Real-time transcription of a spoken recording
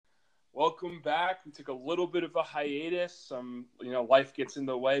Welcome back. We took a little bit of a hiatus. Life gets in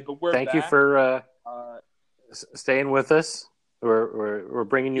the way, but we're Thank you back. for staying with us. We're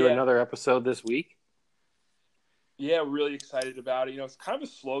bringing you Yeah. another episode this week. Yeah, we're really excited about it. It's kind of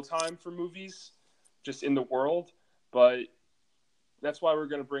a slow time for movies, just in the world, but that's why we're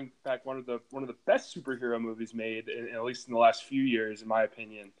going to bring back one of the best superhero movies made, at least in the last few years, in my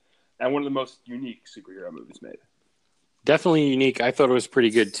opinion, and one of the most unique superhero movies made. Definitely unique. I thought it was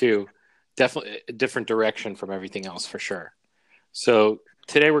pretty good too. Definitely a different direction from everything else for sure. So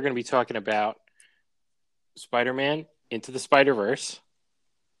today we're going to be talking about Spider-Man Into the Spider-Verse.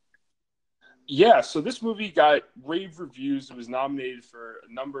 Yeah, so this movie got rave reviews. It was nominated for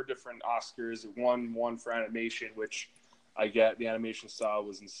a number of different Oscars. It won one for animation, which I get. The animation style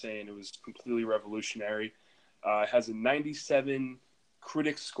was insane. It was completely revolutionary. It has a 97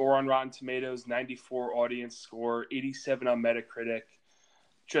 critic score on Rotten Tomatoes, 94 audience score, 87 on Metacritic.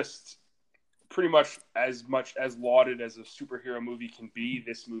 Just pretty much as lauded as a superhero movie can be,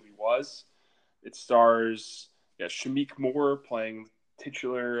 this movie was. It stars Shameik Moore playing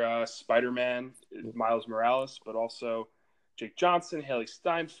titular Spider-Man, Miles Morales, but also Jake Johnson, Haley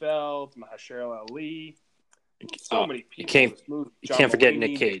Steinfeld, Mahershala Ali. So many people in this movie. You can't forget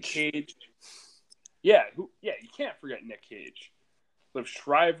Nick Cage. Yeah, you can't forget Nick Cage. Liv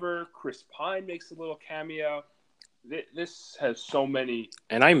Schreiber, Chris Pine makes a little cameo. This has so many.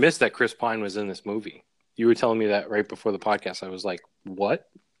 And I missed that Chris Pine was in this movie. You were telling me that right before the podcast. I was like, what?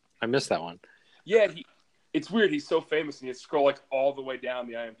 I missed that one. Yeah, it's weird. He's so famous, and you scroll all the way down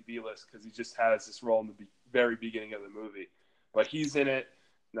the IMDb list because he just has this role in the very beginning of the movie. But he's in it.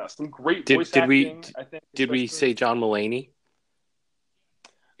 No, some great voice acting. Did we say John Mulaney?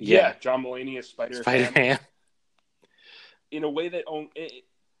 Yeah, John Mulaney as Spider-Man. In a way that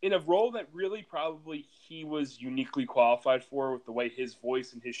in a role that really probably he was uniquely qualified for, with the way his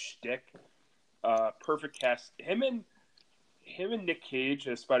voice and his shtick. Perfect cast. Him and Nick Cage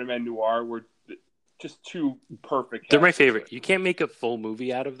as Spider-Man Noir were just two perfect. They're my favorite. You can't make a full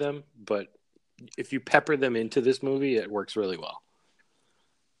movie out of them, but if you pepper them into this movie, it works really well.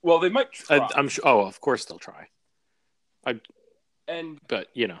 Well, they might try. I'm sure. Oh, of course they'll try. And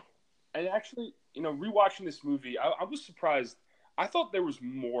actually, rewatching this movie, I was surprised. I thought there was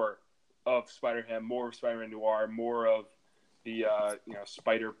more of Spider-Man, more of Spider-Man Noir, more of the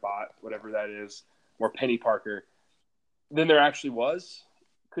Spider-Bot, whatever that is, more Penny Parker than there actually was.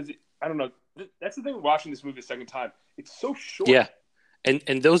 Because I don't know. That's the thing with watching this movie a second time. It's so short. Yeah,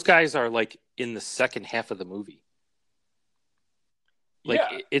 and those guys are in the second half of the movie.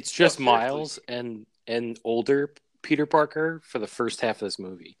 It's just Miles and older Peter Parker for the first half of this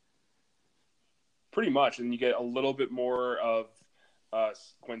movie. Pretty much, and you get a little bit more of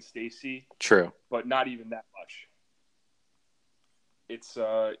Gwen Stacy. True, but not even that much. It's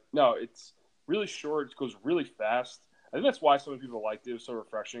it's really short. It goes really fast. I think that's why so many people liked it. It was so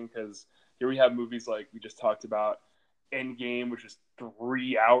refreshing because here we have movies like we just talked about, Endgame, which is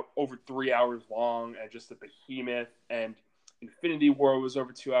over 3 hours long, and just a behemoth, and Infinity War was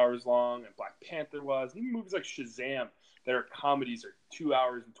over 2 hours long, and Black Panther was. And even movies like Shazam that are comedies are 2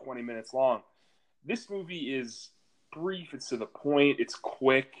 hours and 20 minutes long. This movie is brief. It's to the point. It's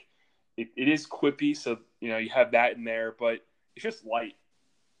quick. It is quippy, so you have that in there, but it's just light,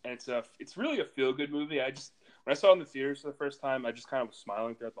 and it's really a feel good movie. When I saw it in the theaters for the first time, I just kind of was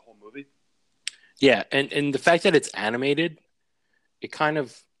smiling throughout the whole movie. Yeah, and the fact that it's animated, it kind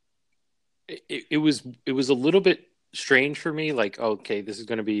of it was a little bit strange for me. Like, okay, this is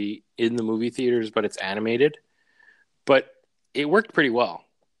going to be in the movie theaters, but it's animated. But it worked pretty well,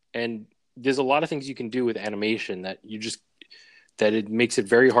 and there's a lot of things you can do with animation that it makes it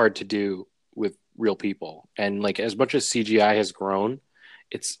very hard to do with real people. And as much as CGI has grown,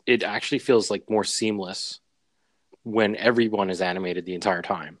 it actually feels more seamless when everyone is animated the entire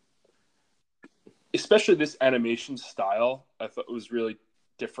time. Especially this animation style, I thought was really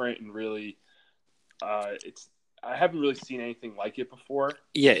different and really, I haven't really seen anything like it before.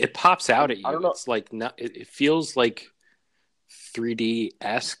 Yeah, it pops out at you. I don't know. It's it feels like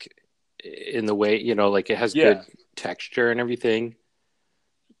 3D-esque in the way, it has good texture and everything.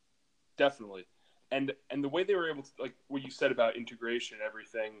 Definitely. And the way they were able to, what you said about integration and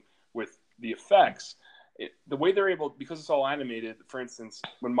everything with the effects, the way they're able, because it's all animated, for instance,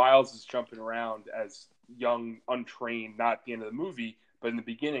 when Miles is jumping around as young, untrained, not at the end of the movie, but in the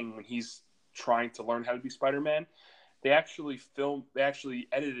beginning when he's trying to learn how to be Spider-Man, they actually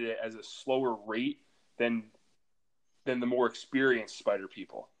edited it as a slower rate than the more experienced Spider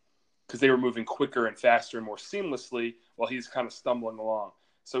people, because they were moving quicker and faster and more seamlessly while he's kind of stumbling along.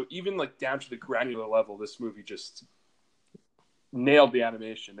 So even down to the granular level, this movie just nailed the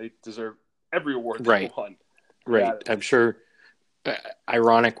animation. They deserve every award they Right. won. Right. Yeah. I'm sure.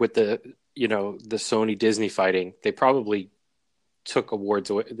 Ironic with the the Sony Disney fighting, they probably took awards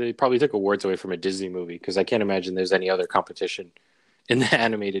away. They probably took awards away from a Disney movie because I can't imagine there's any other competition in the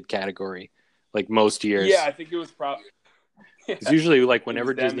animated category. Like most Yeah, years, I think it was probably. it's usually like It was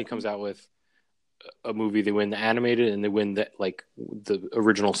whenever them. Disney comes out with a movie, they win the animated and they win the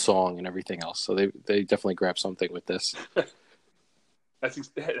original song and everything else. So they definitely grab something with this. That's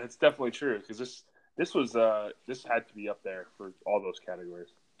definitely true because this had to be up there for all those categories.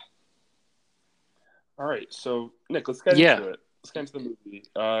 All right, so Nick, let's get into it. Let's get into the movie.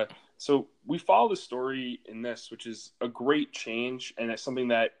 So we follow the story in this, which is a great change, and it's something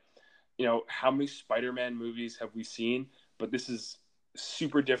that, how many Spider-Man movies have we seen? But this is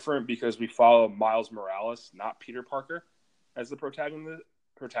super different because we follow Miles Morales, not Peter Parker, as the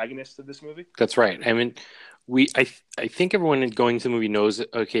protagonist of this movie. That's right. I mean, I think everyone going to the movie knows,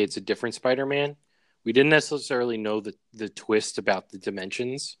 okay, it's a different Spider-Man. We didn't necessarily know the twist about the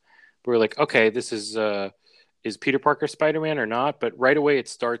dimensions. We're like, okay, this is Peter Parker Spider-Man or not? But right away it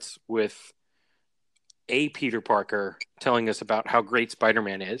starts with a Peter Parker telling us about how great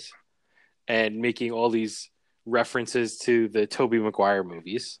Spider-Man is and making all these references to the Tobey Maguire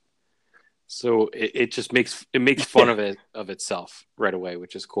movies. So it just makes fun of itself right away,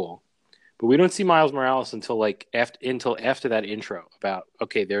 which is cool. But we don't see Miles Morales until after that intro about,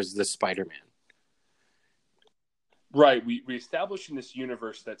 okay, there's this Spider-Man. Right. We establish in this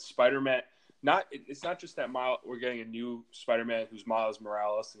universe that Spider-Man it's not just that we're getting a new Spider-Man who's Miles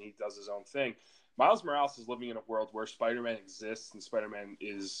Morales and he does his own thing. Miles Morales is living in a world where Spider-Man exists and Spider-Man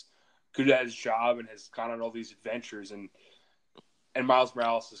is good at his job and has gone on all these adventures and Miles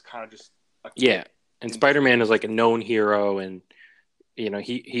Morales is kind of just and Spider-Man is like a known hero and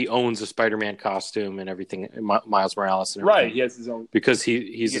he owns a Spider-Man costume and everything. Miles Morales and everything. Right, he has his own because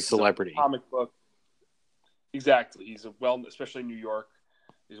he's a celebrity. Comic book. Exactly, he's especially in New York,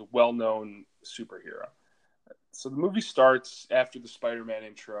 he's a well-known superhero. So the movie starts after the Spider-Man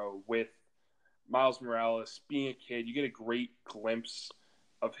intro with Miles Morales being a kid. You get a great glimpse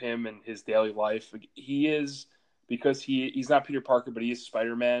of him and his daily life. He is, because he's not Peter Parker, but he is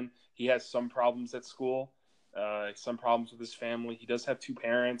Spider-Man. He has some problems at school, some problems with his family. He does have two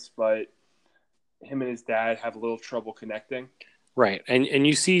parents, but him and his dad have a little trouble connecting. Right, and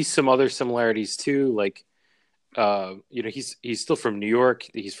you see some other similarities too, like he's still from New York.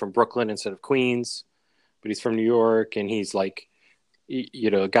 He's from Brooklyn instead of Queens, but he's from New York, and he's like,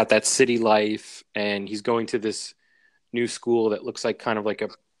 got that city life, and he's going to this new school that looks like kind of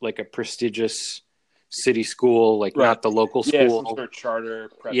like a prestigious city school, like right. Not the local school. Yeah, some sort of charter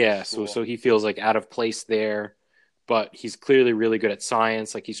prep school. So he feels like out of place there, but he's clearly really good at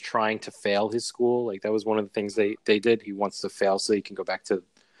science. Like he's trying to fail his school. Like that was one of the things they did. He wants to fail so he can go back to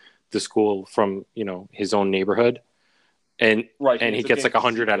the school from his own neighborhood, and right, and he gets like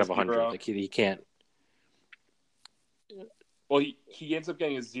 100 out of 100. Like he can't. Well, he ends up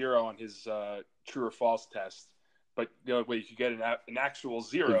getting a 0 on his true or false test. But the only way you could get an actual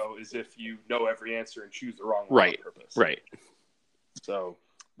 0 is if you know every answer and choose the wrong one on purpose. Right. So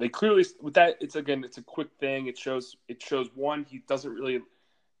they clearly, with that, it's a quick thing. It shows one, he doesn't really,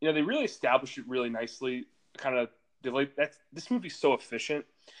 they really establish it really nicely. Kind of, this movie's so efficient.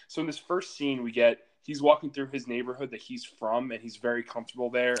 So in this first scene, he's walking through his neighborhood that he's from, and he's very comfortable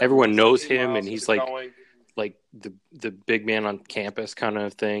there. Everyone knows him, and he's like the big man on campus kind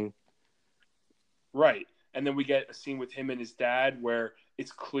of thing. Right. And then we get a scene with him and his dad where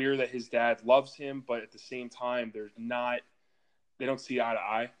it's clear that his dad loves him, but at the same time, they don't see eye to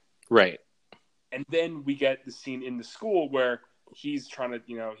eye. Right. And then we get the scene in the school where he's trying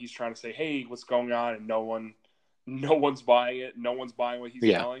to say, hey, what's going on? And no one's buying it. No one's buying what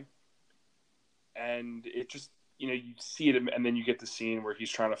he's selling. And it just, you see it, and then you get the scene where he's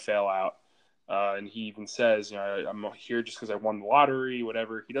trying to fail out. And he even says, I'm here just because I won the lottery,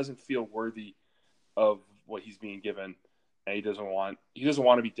 whatever. He doesn't feel worthy of what he's being given, and he doesn't want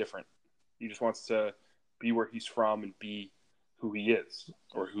to be different. He just wants to be where he's from and be who he is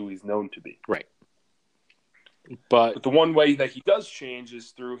or who he's known to be. Right. But the one way that he does change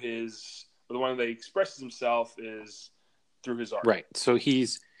is through the one that he expresses himself is through his art. Right. So he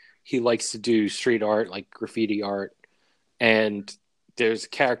likes to do street art, like graffiti art, and there's a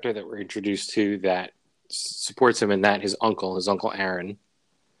character that we're introduced to that supports him in that, his uncle Aaron.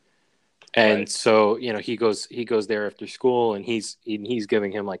 And right. So, he goes there after school, and he's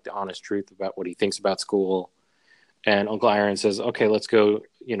giving him like the honest truth about what he thinks about school. And Uncle Aaron says, okay, let's go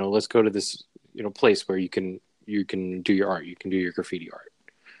to this, place where you can do your art. You can do your graffiti art.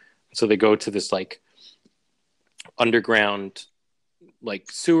 So they go to this like underground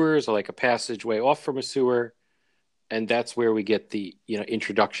like sewers or like a passageway off from a sewer, and that's where we get the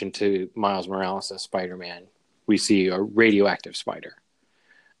introduction to Miles Morales as Spider-Man. We see a radioactive spider,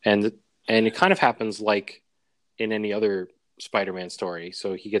 and it kind of happens like in any other Spider-Man story.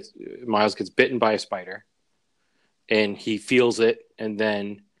 So Miles gets bitten by a spider, and he feels it, and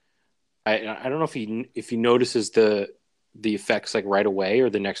then I don't know if he notices the effects like right away or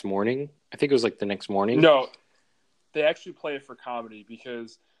the next morning. I think it was like the next morning. No, they actually play it for comedy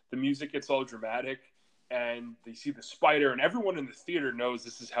because the music gets all dramatic and they see the spider and everyone in the theater knows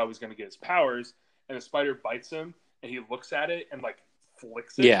this is how he's going to get his powers. And the spider bites him and he looks at it and like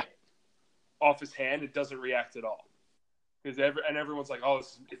flicks it off his hand. It doesn't react at all. And everyone's like, oh,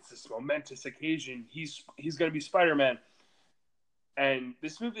 it's this momentous occasion. He's going to be Spider-Man. And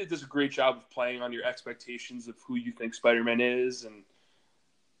this movie does a great job of playing on your expectations of who you think Spider-Man is,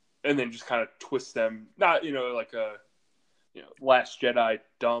 and then just kind of twist them, not like a Last Jedi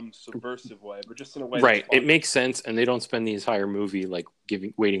dumb subversive way, but just in a way right. It makes sense, and they don't spend the entire movie like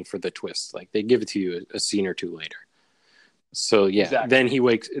waiting for the twist. Like they give it to you a scene or two later. So yeah,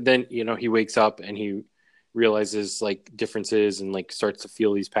 exactly. Then he wakes up and he realizes like differences and like starts to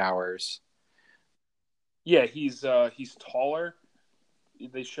feel these powers. Yeah, he's taller.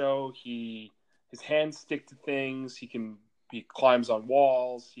 They show his hands stick to things. He climbs on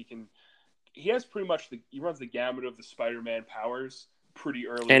walls. He has pretty much he runs the gamut of the Spider-Man powers pretty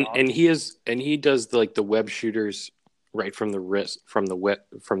early on. And he does the web shooters right from the wrist,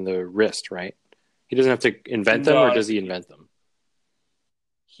 right? He doesn't have to invent them, or does he invent them?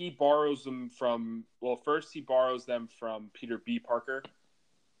 He borrows them first he borrows them from Peter B. Parker.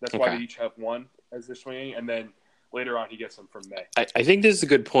 That's why they each have one as they're swinging, and then later on he gets them from May. I think this is a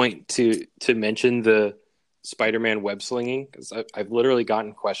good point to mention the Spider-Man web slinging, because I've literally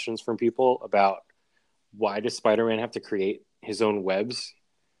gotten questions from people about why does Spider-Man have to create his own webs.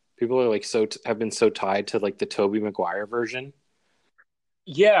 People are like have been so tied to like the Tobey Maguire version.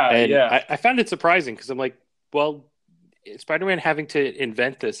 I found it surprising because I'm like, well, Spider-Man having to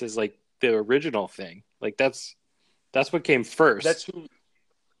invent this is like the original thing. Like that's what came first.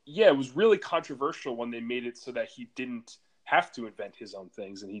 It was really controversial when they made it so that he didn't have to invent his own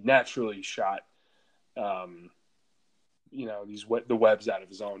things, and he naturally shot the webs out of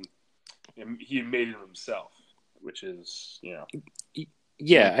his own. He made it himself, which is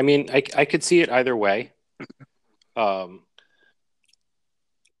Yeah, I mean, I could see it either way.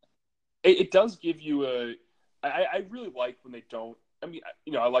 It does give you I really like when they don't. I mean,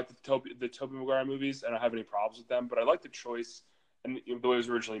 I like the Tobey Maguire movies. I don't have any problems with them, but I like the choice and the way it was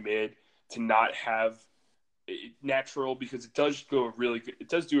originally made to not have it natural, because it does do a really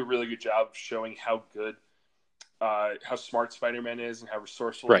good job of showing how good, how smart Spider-Man is and how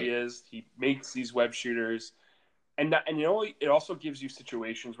resourceful he is. He makes these web shooters, and it also gives you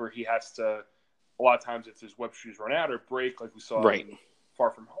situations where he has to. A lot of times, if his web shooters run out or break, like we saw in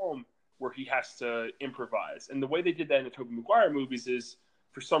Far From Home, where he has to improvise. And the way they did that in the Tobey Maguire movies is,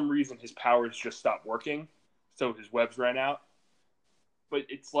 for some reason, his powers just stopped working, so his webs ran out. But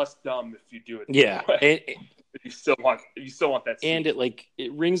it's less dumb if you do it. Yeah, but you still want that scene. And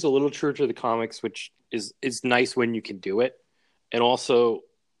it rings a little true to the comics, which is nice when you can do it. And also,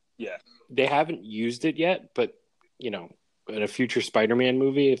 they haven't used it yet, but in a future Spider-Man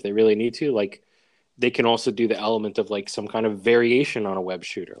movie, if they really need to, like, they can also do the element of like some kind of variation on a web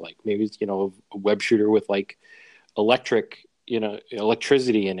shooter, like maybe a web shooter with like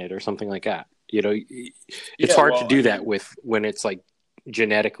electricity in it or something like that. It's hard to do that when it's like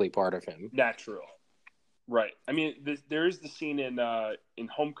genetically part of him. Natural, right? I mean, there is the scene in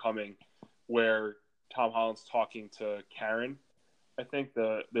Homecoming where Tom Holland's talking to Karen. I think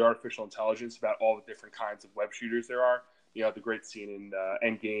the artificial intelligence about all the different kinds of web shooters there are. The great scene in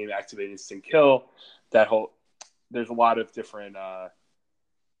Endgame, Activate Instant Kill. There's a lot of different.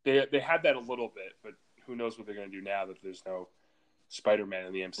 They had that a little bit, but who knows what they're going to do now that there's no Spider-Man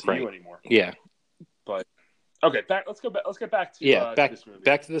in the MCU anymore. Yeah, but okay, let's get back to this movie.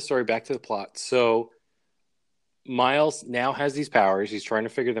 Back to the story, back to the plot. So Miles now has these powers. He's trying to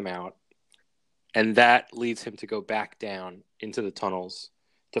figure them out, and that leads him to go back down into the tunnels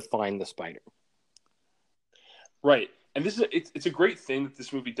to find the spider. Right. And it's a great thing that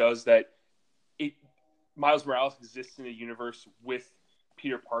this movie does, that Miles Morales exists in a universe with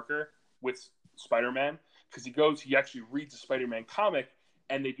Peter Parker, with Spider-Man, because he actually reads a Spider-Man comic,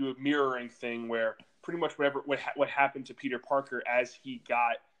 and they do a mirroring thing where pretty much what happened to Peter Parker as he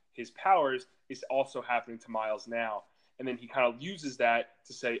got his powers is also happening to Miles now. And then he kind of uses that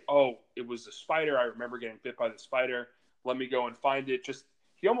to say, oh, it was a spider. I remember getting bit by the spider. Let me go and find it.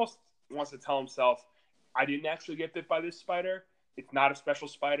 He almost wants to tell himself, I didn't actually get bit by this spider. it's not a special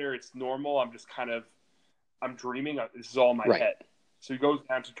spider. It's normal. I'm dreaming. This is all in my Right. head. So he goes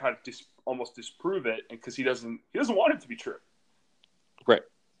down to try to almost disprove it, and because he doesn't want it to be true. Right.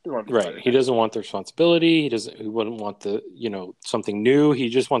 Right. He doesn't want the responsibility. He wouldn't want the, something new. He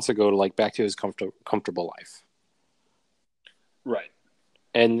just wants to go to back to his comfortable life. Right.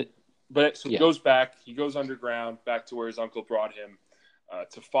 And he goes back. He goes underground back to where his uncle brought him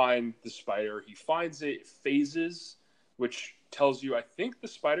to find the spider. He finds it phases, which tells you I think the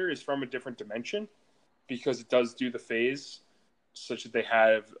spider is from a different dimension because it does do the phase, such that they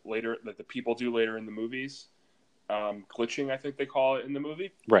have later that the people do later in the movies. Glitching, I think they call it in the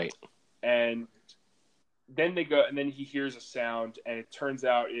movie. Right. And then they go, and then he hears a sound, and it turns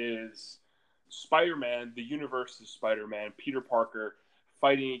out is Spider-Man, the universe of Spider-Man, Peter Parker,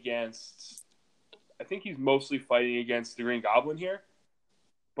 fighting against, I think he's mostly fighting against the Green Goblin here,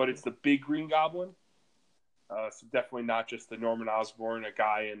 but it's the big Green Goblin. So definitely not just the Norman Osborn, a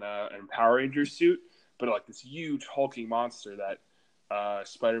guy in a Power Rangers suit, but this huge hulking monster that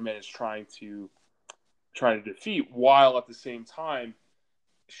Spider-Man is trying to defeat, while at the same time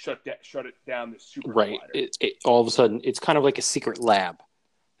shut it down the super right. All of a sudden, it's kind of like a secret lab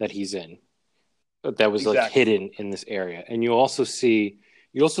that he's in that was hidden in this area. And you also see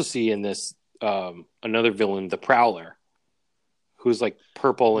in this another villain, the Prowler, who's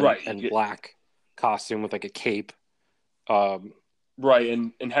purple and black costume with a cape. Right,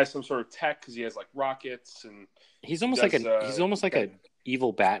 and has some sort of tech because he has rockets, and he's almost like a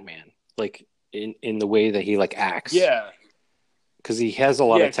evil Batman, in the way that he acts. Yeah, because he has a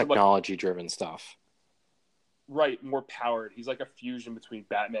lot of technology driven stuff. Right, more powered. He's like a fusion between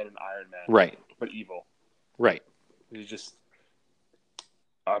Batman and Iron Man. Right, but evil. Right. He's just.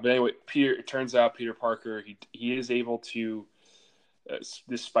 But anyway, it turns out Peter Parker, he is able to.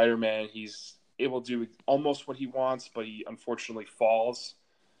 This Spider-Man, he's able to do almost what he wants, but he unfortunately falls,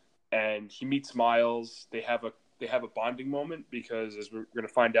 and he meets Miles. They have a bonding moment because, as we're going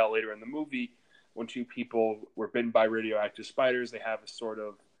to find out later in the movie, when two people were bitten by radioactive spiders, they have a sort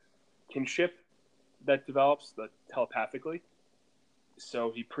of kinship that develops telepathically.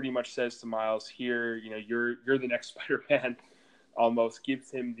 So he pretty much says to Miles, "Here, you're the next Spider-Man." Almost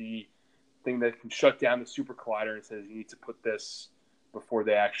gives him the thing that can shut down the super collider and says, "You need to put this before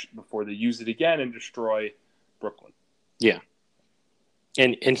they use it again and destroy Brooklyn." Yeah,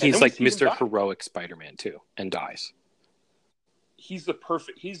 and he's Mr. Heroic Spider-Man too, and dies. He's the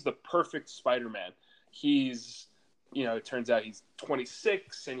perfect Spider-Man. He's, it turns out he's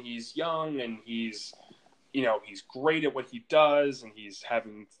 26 and he's young and he's great at what he does and he's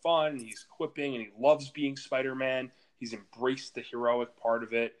having fun and he's quipping and he loves being Spider-Man. He's embraced the heroic part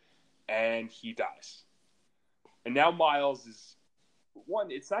of it, and he dies. And now Miles is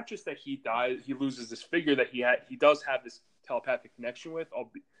one. It's not just that he dies; he loses this figure that he does have this telepathic connection with,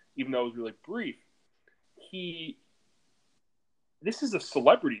 even though it was really brief. This is a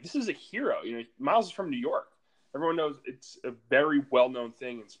celebrity. This is a hero. Miles is from New York. Everyone knows it's a very well-known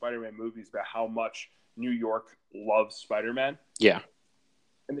thing in Spider-Man movies about how much New York loves Spider-Man. Yeah.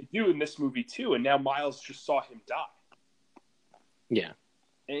 And they do in this movie too. And now Miles just saw him die. Yeah.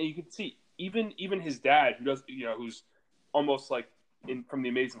 And you can see even his dad, who's almost from the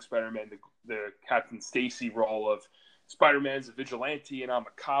Amazing Spider-Man, the Captain Stacy role of Spider-Man's a vigilante and I'm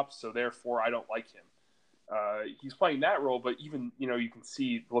a cop, so therefore I don't like him. He's playing that role, but even, you can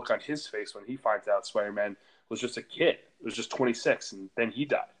see the look on his face when he finds out Spider-Man was just a kid. It was just 26, and then he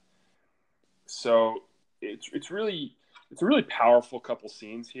died. So it's a really powerful couple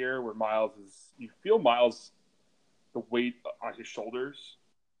scenes here where you feel Miles, the weight on his shoulders,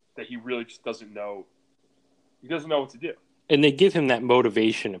 that he really just doesn't know. He doesn't know what to do. And they give him that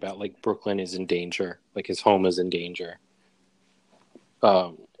motivation about Brooklyn is in danger, his home is in danger.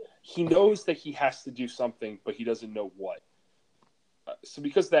 He knows that he has to do something, but he doesn't know what. So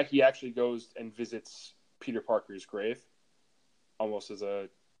because of that, he actually goes and visits Peter Parker's grave, almost as a,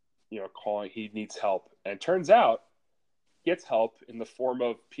 calling he needs help. And it turns out, gets help in the form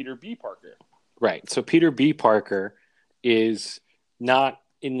of Peter B. Parker. Right. So Peter B. Parker is not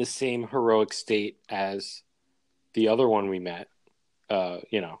in the same heroic state as the other one we met. The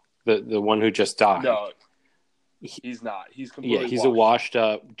one who just died. No. He's not. He's completely he's a washed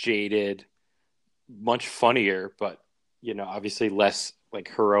up, jaded, much funnier, but obviously less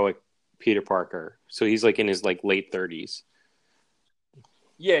heroic Peter Parker. So he's in his late 30s.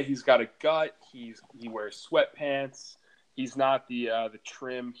 Yeah, he's got a gut. He wears sweatpants. He's not the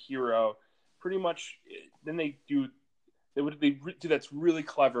trim hero. Pretty much. Then they do. What they do that's really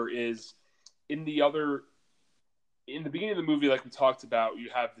clever is in the beginning of the movie, like we talked about,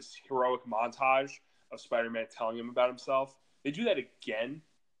 you have this heroic montage of Spider-Man telling him about himself. They do that again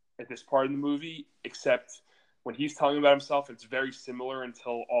at this part of the movie, except when he's telling about himself, it's very similar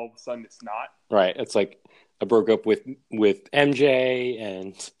until all of a sudden it's not. Right. It's like I broke up with MJ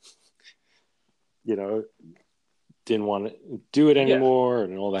and, didn't want to do it anymore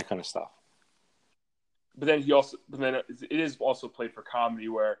and all that kind of stuff. But then it is also played for comedy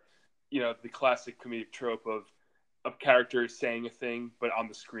where, the classic comedic trope of characters saying a thing, but on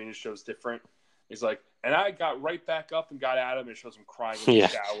the screen it shows different. He's like, and I got right back up and got at him, and it shows him crying in the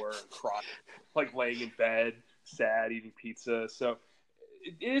shower and crying, like laying in bed, sad, eating pizza. So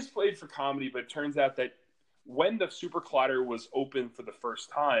it is played for comedy, but it turns out that when the Super Collider was open for the first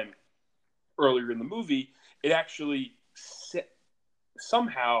time earlier in the movie, it actually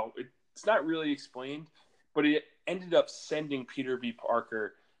somehow, it's not really explained, but it ended up sending Peter B.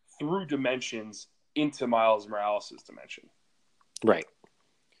 Parker through dimensions into Miles Morales' dimension. Right.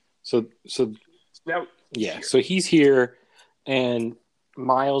 So now, so he's here, and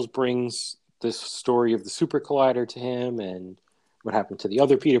Miles brings this story of the Super Collider to him and what happened to the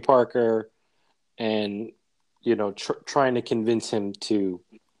other Peter Parker, and trying to convince him to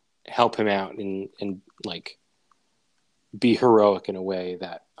help him out and like be heroic in a way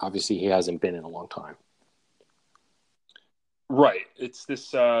that obviously he hasn't been in a long time. Right. It's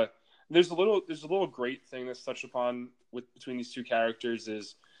this. There's a little great thing that's touched upon between these two characters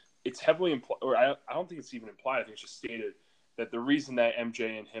is it's heavily implied, or I don't think it's even implied. I think it's just stated that the reason that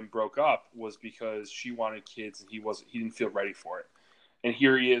MJ and him broke up was because she wanted kids and he didn't feel ready for it. And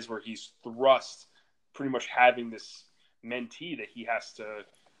here he is, where he's thrust pretty much having this mentee that he has to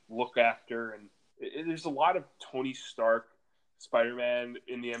look after, and there's a lot of Tony Stark, Spider-Man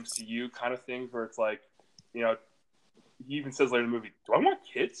in the MCU kind of things where it's like, he even says later in the movie, "Do I want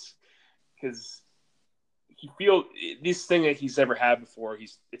kids?" Because he feels this thing that he's never had before.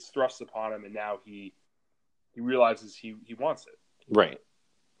 It's thrust upon him, and now he realizes he wants it. Right.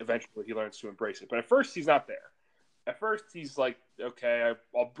 Eventually, he learns to embrace it, but at first, he's not there. At first, he's like, "Okay,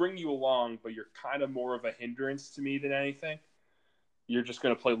 I'll bring you along, but you're kind of more of a hindrance to me than anything. You're just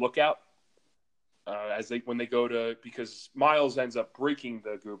going to play lookout." When they go to, because Miles ends up breaking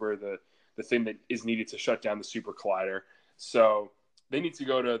the goober, the thing that is needed to shut down the Super Collider. So they need to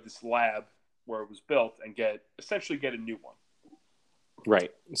go to this lab where it was built and essentially get a new one.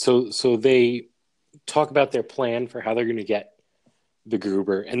 Right. So they talk about their plan for how they're going to get the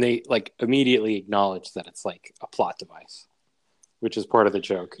goober, and they like immediately acknowledge that it's like a plot device, which is part of the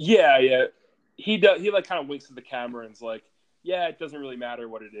joke. Yeah. He does. He like kind of winks at the camera and is like, "Yeah, it doesn't really matter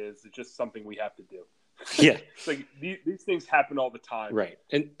what it is. It's just something we have to do." Yeah. It's like these things happen all the time. Right.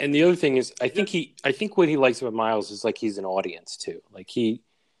 And the other thing is, I think what he likes about Miles is like he's an audience too. Like he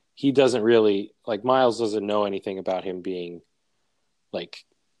doesn't really, like, Miles doesn't know anything about him being like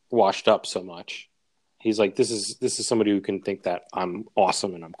washed up so much. He's like, this is somebody who can think that I'm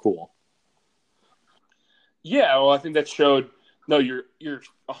awesome and I'm cool. Yeah, well, I think that showed. No, you're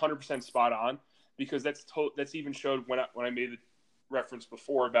 100% spot on, because that's even showed when I made the reference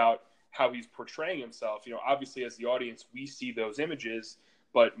before about how he's portraying himself. Obviously as the audience, we see those images,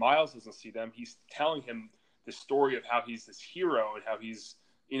 but Miles doesn't see them. He's telling him the story of how he's this hero and how he's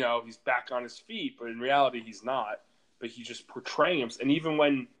back on his feet, but in reality he's not. But he's just portraying him. And even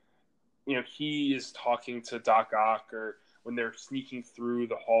when he is talking to Doc Ock, or when they're sneaking through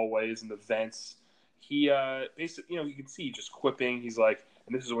the hallways and the vents, he basically, you can see just quipping. He's like,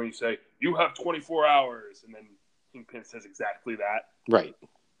 and this is when you say, "You have 24 hours," and then Kingpin says exactly that. Right.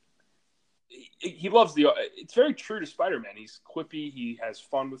 He loves it's very true to Spider-Man. He's quippy. He has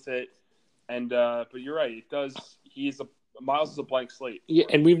fun with it. And, but you're right. It does. Miles is a blank slate. Yeah.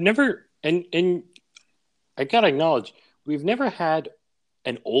 And we've never, and I got to acknowledge, we've never had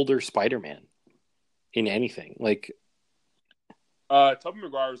an older Spider-Man in anything. Like, Tobey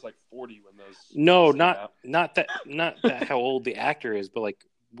Maguire was like 40 when those. No, not that how old the actor is, but like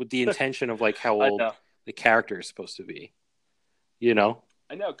with the intention of like how old the character is supposed to be. I know,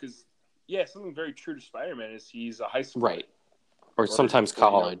 because something very true to Spider-Man is he's a high school, right, or sometimes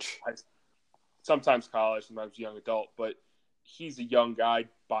college, sometimes college, sometimes young adult, but he's a young guy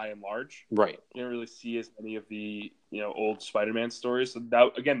by and large. Right. You don't really see as many of the old Spider-Man stories. So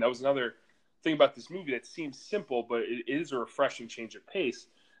that was another thing about this movie that seems simple, but it is a refreshing change of pace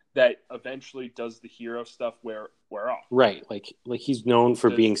that eventually does the hero stuff wear off. Right. Like he's known for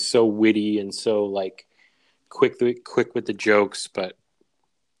being so witty and so like quick with the jokes, but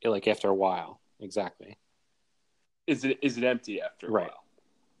like after a while, exactly. Is it empty after a while?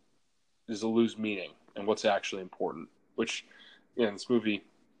 Does it lose meaning and what's actually important? Which, this movie,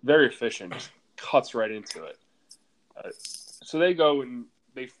 very efficient, just cuts right into it. So they go and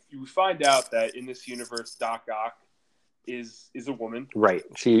we find out that in this universe, Doc Ock is a woman. Right.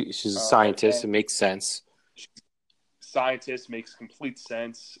 She's a scientist. It makes sense. Scientist makes complete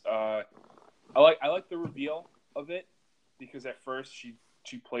sense. I like the reveal of it because at first she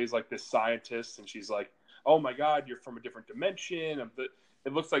plays like this scientist and she's like, oh my god, you're from a different dimension.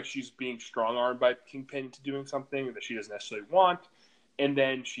 It looks like she's being strong-armed by Kingpin into doing something that she doesn't necessarily want. And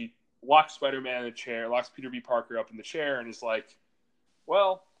then she locks Spider-Man in the chair, locks Peter B. Parker up in the chair, and is like,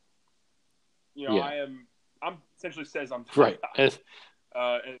 well, I'm essentially says I'm right. And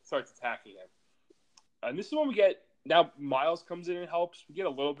it starts attacking him. And this is when we get, now Miles comes in and helps. We get a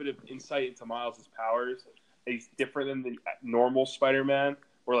little bit of insight into Miles' powers. He's different than the normal Spider-Man,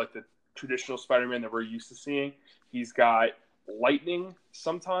 or like the traditional Spider-Man that we're used to seeing. He's got lightning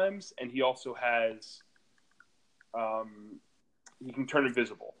sometimes, and he also has, he can turn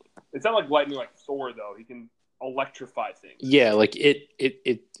invisible. It's not like lightning like Thor, though. He can electrify things. Yeah, like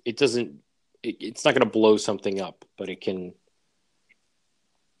it doesn't, it's not going to blow something up, but it can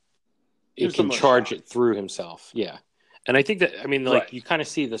charge it through himself. Yeah. And I think that, I mean, like, you kind of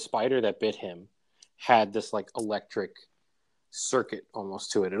see the spider that bit him had this like electric circuit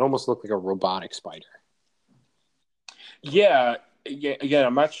almost to it. It almost looked like a robotic spider. Yeah. Again,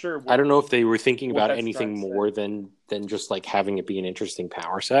 I'm not sure. I don't know if they were thinking about anything more than just like having it be an interesting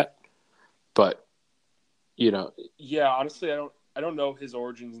power set. But, Yeah, honestly, I don't know his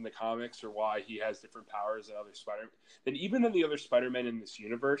origins in the comics or why he has different powers than other Spider-Man. And even than the other Spider-Men in this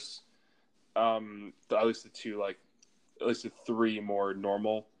universe, at least the three more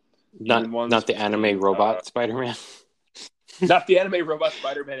normal ones. Not the anime robot Spider-Man. Not the anime robot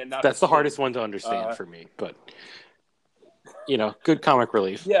Spider-Man, and not that's the hardest one to understand for me. But good comic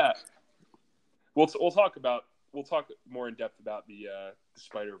relief. Yeah, we'll talk more in depth about the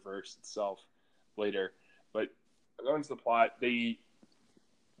Spider-Verse itself later. But going into the plot, they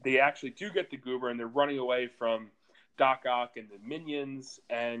actually do get the Goober, and they're running away from Doc Ock and the minions,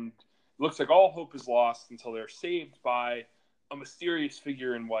 and it looks like all hope is lost until they're saved by a mysterious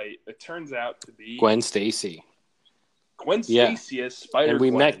figure in white. It turns out to be Gwen Stacy. Gwen Stacy as Spider-Gwen. And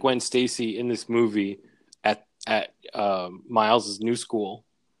we met Gwen Stacy in this movie at Miles' new school.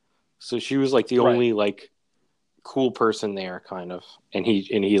 So she was like the only like cool person there, kind of. And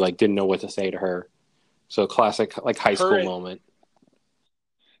he like didn't know what to say to her. So classic like high school moment.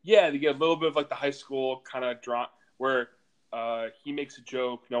 Yeah, they get a little bit of like the high school kind of drop where he makes a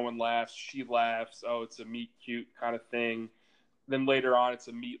joke, no one laughs, she laughs. Oh, it's a meet cute kind of thing. Then later on, it's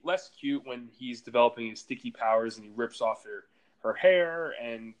a meet less cute when he's developing his sticky powers and he rips off her hair.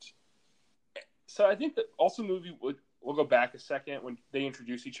 And so I think that also movie we'll go back a second when they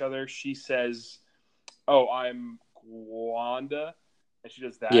introduce each other. She says, "Oh, I'm Gwanda," and she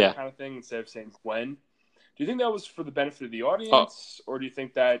does that kind of thing instead of saying Gwen. Do you think that was for the benefit of the audience, or do you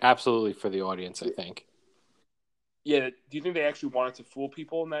think that absolutely for the audience? I think. Yeah. Do you think they actually wanted to fool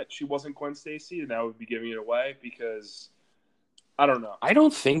people and that she wasn't Gwen Stacy, and that would be giving it away? Because I don't know. I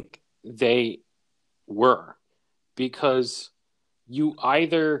don't think they were, because you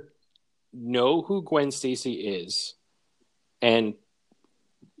either know who Gwen Stacy is and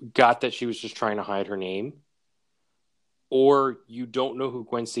got that she was just trying to hide her name, or you don't know who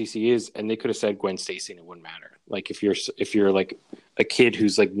Gwen Stacy is and they could have said Gwen Stacy and it wouldn't matter. Like if you're like a kid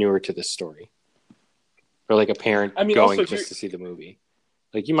who's like newer to this story, or like a parent going just to see the movie,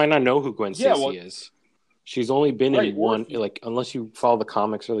 like you might not know who Gwen Stacy is. She's only been in one, like, unless you follow the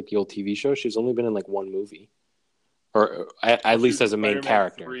comics or like the old TV show, she's only been in like one movie, or at least as a main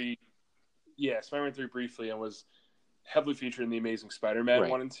character. Spider-Man 3 briefly, and was heavily featured in the Amazing Spider-Man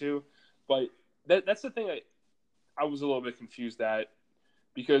 1 and 2. But that's the thing I was a little bit confused at,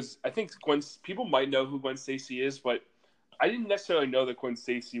 because I think people might know who Gwen Stacy is, but I didn't necessarily know that Gwen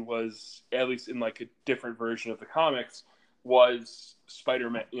Stacy was, at least in like a different version of the comics, was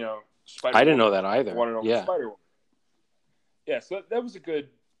Spider-Man, Spider-Man. I didn't know that either. Spider-Woman. Yeah, so that was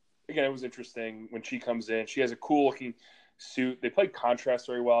it was interesting when she comes in. She has a cool looking suit. They played contrast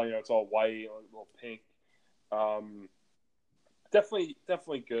very well. It's all white, a little pink. Definitely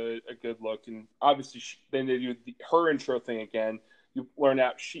a good look. And obviously, then they do her intro thing again. You find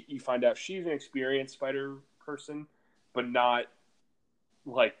out she's an experienced Spider person, but not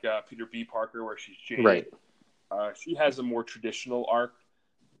like Peter B. Parker, where she's jaded. Right. She has a more traditional arc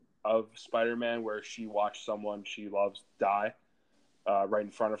of Spider-Man where she watched someone she loves die right in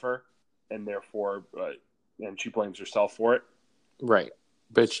front of her, and therefore, and she blames herself for it. Right.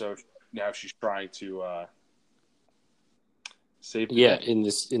 But so now she's trying to save. In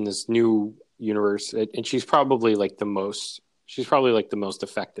this new universe, and she's probably like the most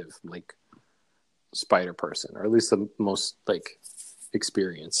effective like spider person, or at least the most like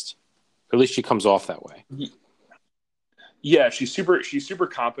experienced. Or at least she comes off that way. Yeah, she's super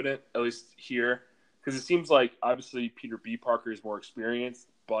competent, at least here, because it seems like obviously Peter B. Parker is more experienced,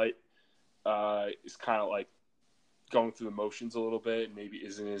 but is kind of like going through the motions a little bit and maybe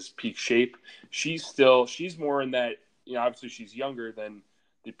isn't in his peak shape. She's more in that, obviously she's younger than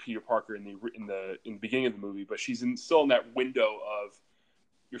the Peter Parker in the beginning of the movie, but still in that window of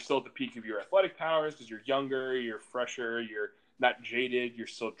you're still at the peak of your athletic powers because you're younger, you're fresher, you're not jaded, you're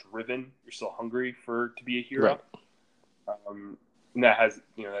still driven, you're still hungry to be a hero. Right. And that has,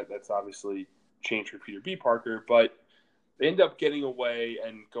 that's obviously changed for Peter B. Parker, but they end up getting away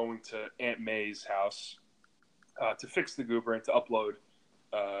and going to Aunt May's house to fix the goober and to upload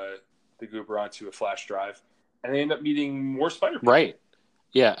the goober onto a flash drive. And they end up meeting more spider people. Right.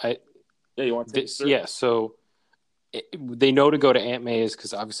 Yeah. You want to take this through? Yeah. So they know to go to Aunt May's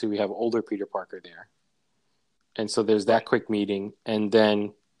because obviously we have older Peter Parker there. And so there's that quick meeting. And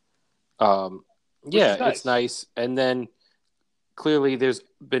then, it's nice. And then clearly there's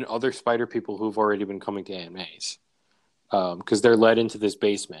been other spider people who've already been coming to Aunt May's because they're led into this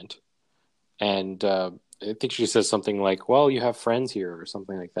basement. And I think she says something like, well, you have friends here or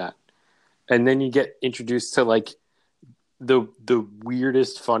something like that. And then you get introduced to like the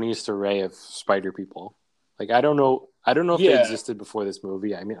weirdest, funniest array of spider people. Like, I don't know if they existed before this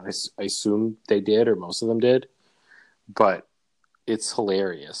movie. I mean, I assume they did, or most of them did, but it's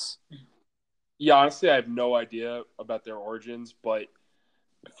hilarious. Yeah, honestly, I have no idea about their origins, but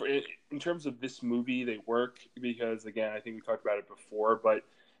in terms of this movie, they work because, again, I think we talked about it before, but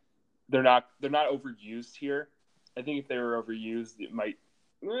they're not overused here. I think if they were overused, it might.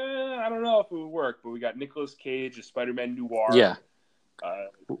 I don't know if it would work, but we got Nicolas Cage as Spider-Man Noir. Yeah.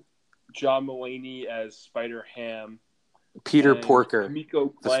 John Mulaney as Spider-Ham. Peter Porker,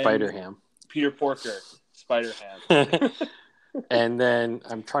 Kimiko the Glenn, Spider-Ham. Peter Porker, Spider-Ham. And then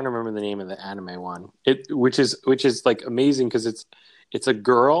I'm trying to remember the name of the anime one. Which is like amazing because it's a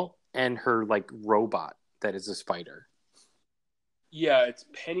girl and her like robot that is a spider. Yeah, it's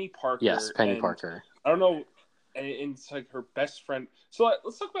Penny Parker. Yes, Penny Parker. I don't know, and it's like her best friend. So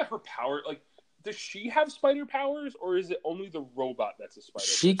let's talk about her power. Like, does she have spider powers, or is it only the robot that's a spider?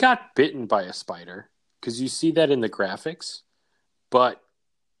 She got bitten by a spider because you see that in the graphics, but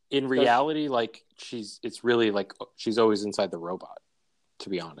in reality, like it's really like she's always inside the robot. To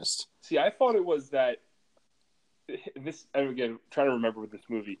be honest, see, I thought it was that this. And again, trying to remember with this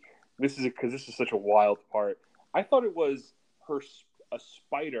movie, this is such a wild part. I thought it was a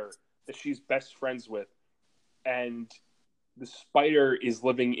spider that she's best friends with, and the spider is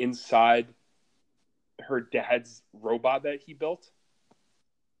living inside her dad's robot that he built.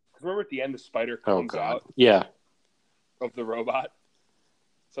 Because remember at the end, the spider comes out of the robot.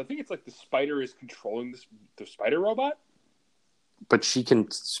 So I think it's like the spider is controlling the spider robot. But she can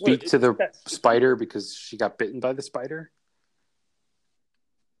speak to the spider because she got bitten by the spider?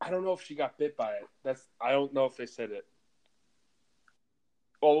 I don't know if she got bit by it. I don't know if they said it.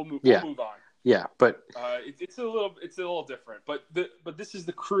 Well, we'll move on. Yeah, but it's a little different. But this is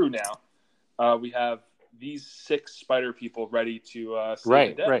the crew now. We have these 6 spider people ready to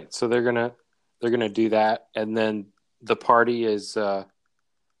save the day. Right. So they're gonna do that, and then the party is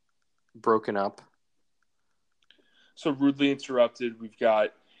broken up. So rudely interrupted. We've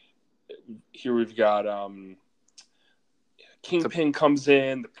got Kingpin comes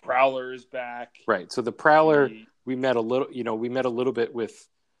in. The Prowler is back. Right. So the Prowler, we met a little bit with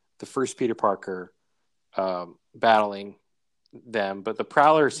the first Peter Parker battling them, but the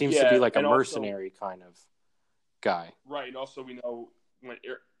Prowler seems to be like a mercenary kind of guy. Right, and also we know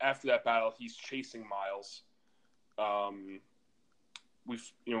after that battle he's chasing Miles.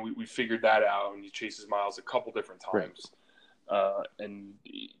 We figured that out, and he chases Miles a couple different times. Right. And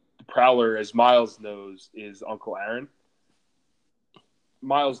the Prowler, as Miles knows, is Uncle Aaron.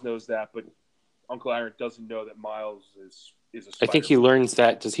 Miles knows that, but Uncle Aaron doesn't know that Miles is a spider. I think he learns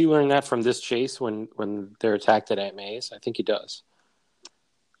that. Does he learn that from this chase when they're attacked at Aunt May's? I think he does.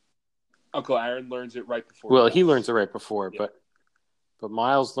 Uncle Aaron learns it right before. Well, he learns it right before, but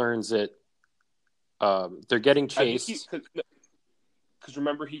Miles learns it. They're getting chased. Because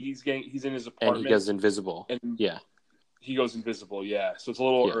remember, he's in his apartment. And he goes invisible. He goes invisible, so it's a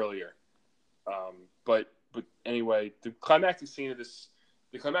little earlier. But anyway, the climactic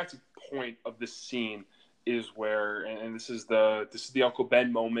point of this scene is where, and this is the Uncle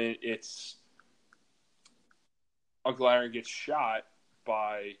Ben moment. It's Uncle Aaron gets shot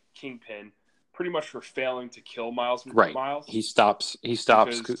by Kingpin, pretty much for failing to kill Miles. Right. Miles. He stops.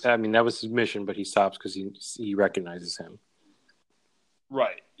 Because, I mean, that was his mission, but he stops because he recognizes him.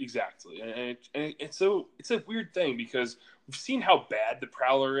 Right. Exactly. And it's a weird thing because we've seen how bad the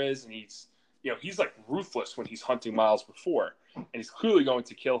Prowler is, and he's he's like ruthless when he's hunting Miles before, and he's clearly going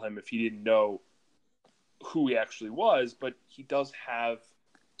to kill him if he didn't know who he actually was. But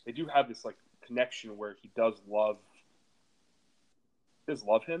they do have this like connection where he does love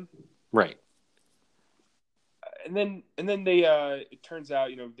him, right? And then they it turns out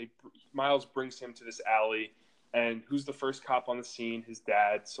Miles brings him to this alley, and who's the first cop on the scene? His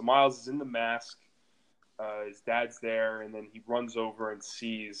dad. So Miles is in the mask. His dad's there, and then he runs over and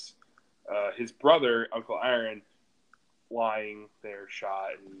sees his brother, Uncle Aaron, lying there,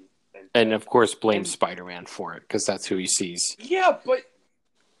 shot, and of course blames Spider-Man for it because that's who he sees. Yeah, but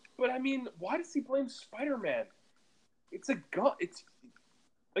I mean, why does he blame Spider-Man? It's a gun. It's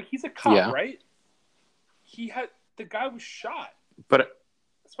like he's a cop, right? The guy was shot, but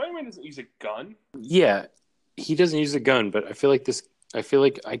Spider-Man doesn't use a gun. Yeah, he doesn't use a gun, but I feel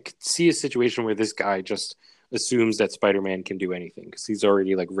like I could see a situation where this guy just assumes that Spider-Man can do anything because he's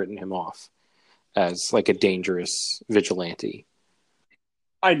already like written him off as like a dangerous vigilante.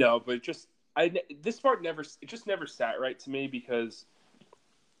 I know, but this part never sat right to me because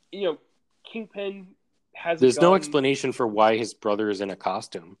Kingpin has. There's no explanation for why his brother is in a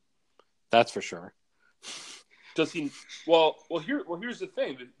costume. That's for sure. Does he? Well, here's the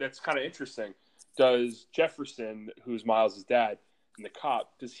thing that's kind of interesting. Does Jefferson, who's Miles' dad, and the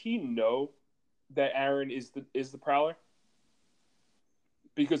cop, does he know that Aaron is the Prowler?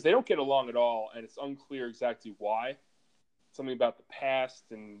 Because they don't get along at all, and it's unclear exactly why. Something about the past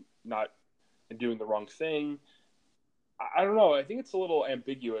and doing the wrong thing. I don't know. I think it's a little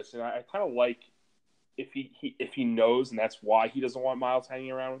ambiguous, and I kind of like if he knows, and that's why he doesn't want Miles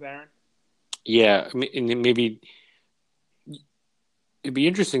hanging around with Aaron. Yeah, I mean, maybe it'd be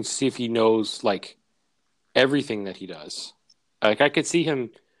interesting to see if he knows like everything that he does. Like I could see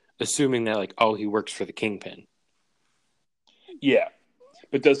him assuming that like, oh, he works for the Kingpin. Yeah,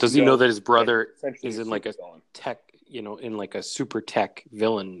 but does he know that his brother is in like a villain? Tech, in like a super tech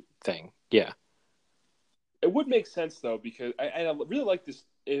villain thing? Yeah, it would make sense though because I really like this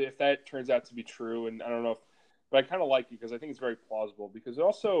if that turns out to be true, and I don't know, but I kind of like it because I think it's very plausible because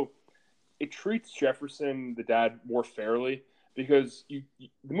it treats Jefferson, the dad, more fairly because the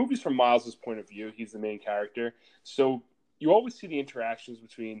movie's from Miles' point of view. He's the main character. So you always see the interactions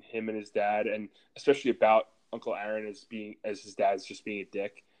between him and his dad, and especially about Uncle Aaron as his dad's just being a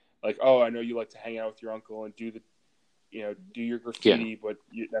dick. Like, oh, I know you like to hang out with your uncle and do your graffiti, but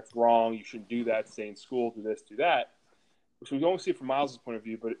that's wrong. You shouldn't do that. Stay in school, do this, do that. So we always see it from Miles' point of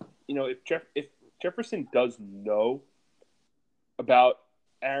view. But, if Jefferson does know about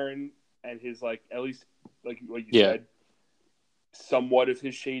Aaron and his like at least like what you said, somewhat of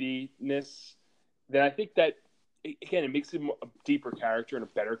his shadiness, then I think that again it makes him a deeper character and a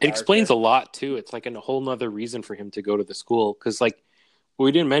better character. It explains a lot too. It's like a whole nother reason for him to go to the school because like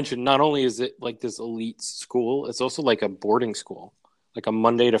we didn't mention, not only is it like this elite school, it's also like a boarding school, like a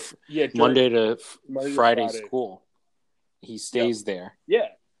Monday to Friday school. He stays there. Yeah,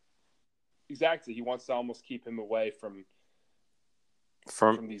 exactly. He wants to almost keep him away from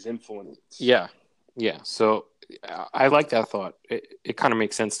these influences. Yeah. So I like that thought. It kind of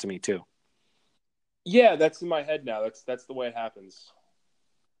makes sense to me too. Yeah, that's in my head now. That's the way it happens.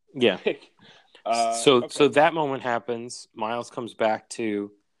 Yeah. So that moment happens. Miles comes back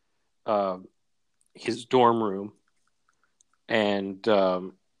to his dorm room, and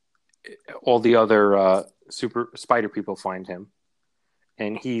all the other super spider people find him,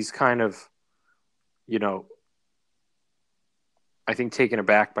 and he's kind of, I think taken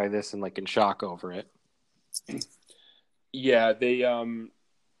aback by this and like in shock over it. Yeah, they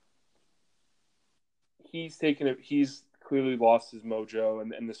he's clearly lost his mojo,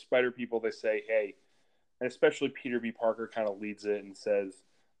 and the spider people, they say, hey, and especially Peter B. Parker kind of leads it and says,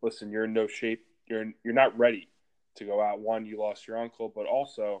 listen, you're in no shape, you're not ready to go out. One, you lost your uncle, but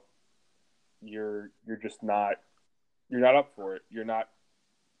also you're not up for it. You're not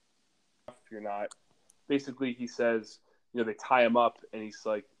basically, he says, they tie him up and he's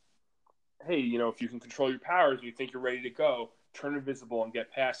like, hey, if you can control your powers and you think you're ready to go, turn invisible and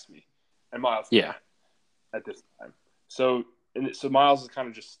get past me. And Miles can't at this time. So Miles is kind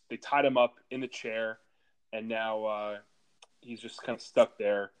of just, they tied him up in the chair, and now he's just kind of stuck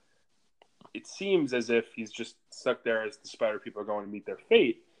there. It seems as if he's just stuck there as the spider people are going to meet their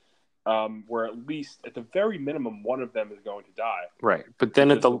fate, where at least, at the very minimum, one of them is going to die. Right, but then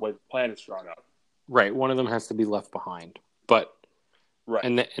the way the plan is drawn up. Right, one of them has to be left behind. But right,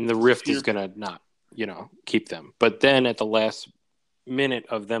 and the rift is going to not, keep them. But then at the last minute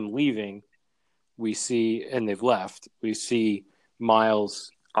of them leaving, we see, and they've left, we see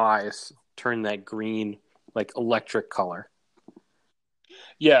Miles' eyes turn that green, like electric color.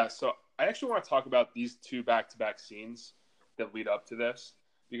 Yeah, so I actually want to talk about these two back-to-back scenes that lead up to this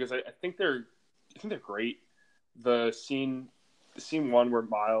because I think they're great. The scene one where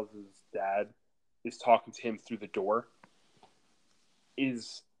Miles' dad is talking to him through the door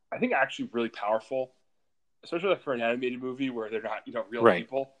is, I think, actually really powerful, especially like for an animated movie where they're not, real Right.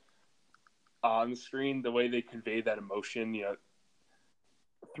 people on the screen. The way they convey that emotion,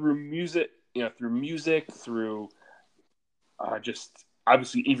 through music, through just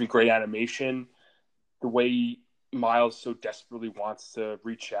obviously even great animation, the way Miles so desperately wants to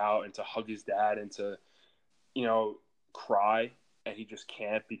reach out and to hug his dad and to, cry, and he just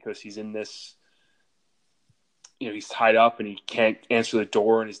can't because he's in this, he's tied up and he can't answer the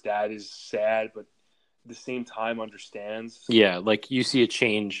door, and his dad is sad, but at the same time understands. Yeah, like you see a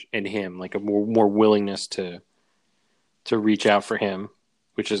change in him, like a more willingness to reach out for him,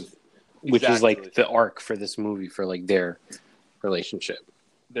 which is like the arc for this movie for like their relationship.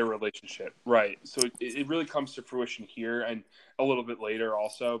 Right? So it really comes to fruition here, and a little bit later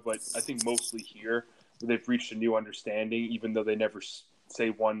also, but I think mostly here where they've reached a new understanding, even though they never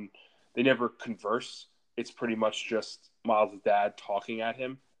they never converse. It's pretty much just Miles' dad talking at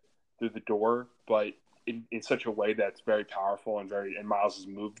him through the door, but in such a way that's very powerful and Miles is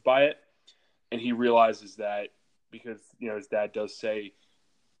moved by it, and he realizes that because his dad does say,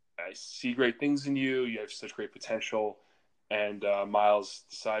 "I see great things in you. You have such great potential." And Miles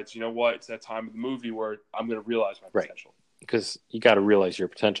decides, what? It's that time of the movie where I'm going to realize my potential. Because you got to realize your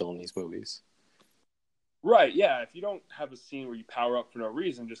potential in these movies. Right, yeah. If you don't have a scene where you power up for no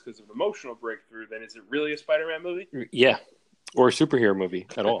reason just because of an emotional breakthrough, then is it really a Spider-Man movie? Yeah, or a superhero movie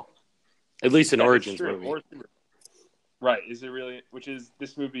at all. At least an Origins movie. Right, is it really? Which is,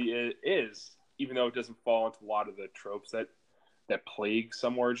 this movie is, even though it doesn't fall into a lot of the tropes that plague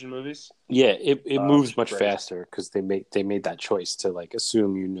some origin movies. Yeah, it moves much faster because they made that choice to like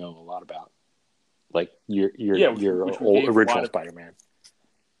assume a lot about like your original Spider-Man.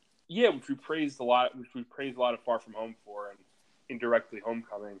 Yeah, which we praised a lot of Far From Home for, and indirectly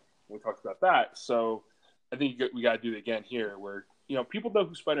Homecoming. We talked about that. So I think we got to do it again here, where people know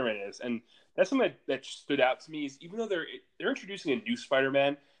who Spider-Man is, and that's something that stood out to me. Is even though they're introducing a new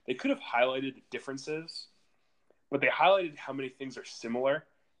Spider-Man, they could have highlighted the differences, but they highlighted how many things are similar,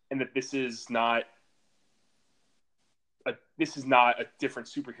 and that this is not a different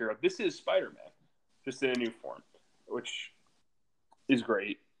superhero. This is Spider-Man, just in a new form, which is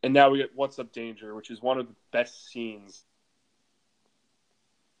great. And now we get What's Up Danger, which is one of the best scenes.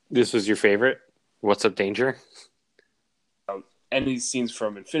 This was your favorite? What's Up Danger? Any scenes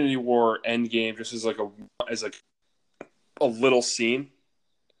from Infinity War, Endgame, just as a little scene.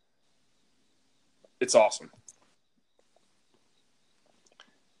 It's awesome.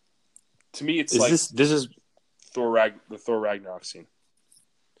 To me, it's this is the Thor Ragnarok scene.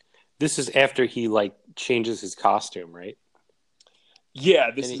 This is after he like changes his costume, right?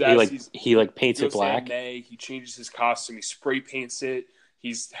 Yeah, he paints it black. He changes his costume. He spray paints it.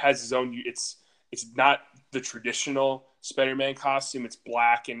 Has his own. It's not the traditional Spider-Man costume. It's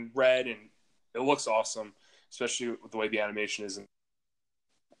black and red, and it looks awesome, especially with the way the animation is.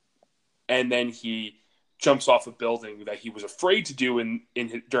 And then he jumps off a building that he was afraid to do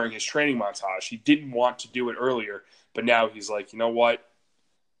during his training montage. He didn't want to do it earlier, but now he's like, you know what?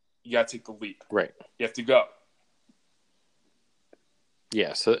 You got to take the leap. Right. You have to go.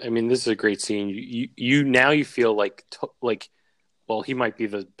 Yeah, so I mean, this is a great scene. You feel like well, he might be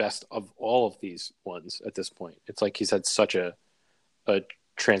the best of all of these ones at this point. It's like he's had such a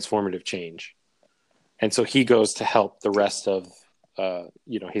transformative change, and so he goes to help the rest of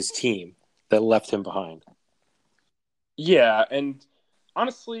his team that left him behind. Yeah, and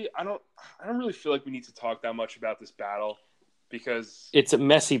honestly, I don't really feel like we need to talk that much about this battle because it's a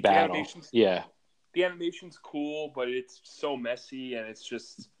messy battle. The animation's cool, but it's so messy, and it's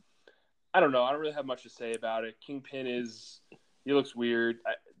just, I don't know. I don't really have much to say about it. Kingpin he looks weird.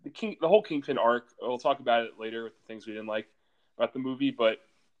 The whole Kingpin arc, we'll talk about it later with the things we didn't like about the movie, but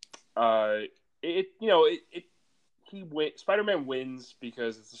Spider-Man wins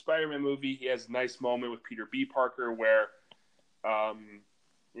because it's a Spider-Man movie. He has a nice moment with Peter B. Parker where,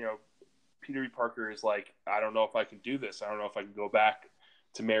 Peter B. Parker is like, I don't know if I can do this. I don't know if I can go back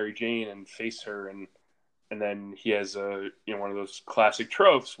to Mary Jane and face her, and then he has one of those classic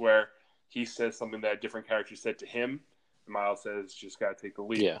tropes where he says something that a different character said to him, and Miles says, "Just gotta take the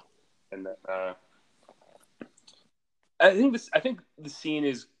leap." Yeah, and then I think the scene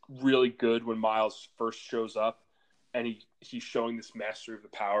is really good when Miles first shows up, and he's showing this mastery of the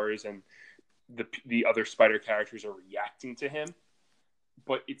powers, and the other Spider characters are reacting to him.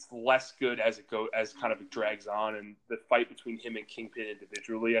 but it's less good as kind of it drags on, and the fight between him and Kingpin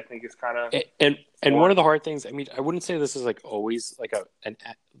individually, I think, is kind of and one of the hard things. I mean, I wouldn't say this is like always like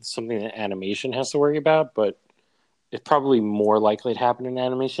something that animation has to worry about, but it's probably more likely to happen in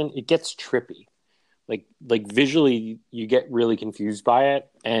animation. It gets trippy, like visually, you get really confused by it,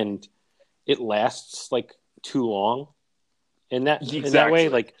 and it lasts like too long. In that way,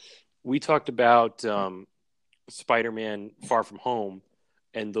 like we talked about Spider-Man: Far From Home,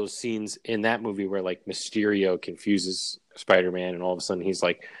 and those scenes in that movie where like Mysterio confuses Spider-Man, and all of a sudden he's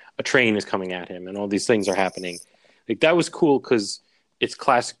like a train is coming at him, and all these things are happening. Like that was cool because it's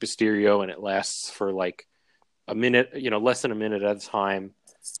classic Mysterio, and it lasts for like a minute, less than a minute at a time,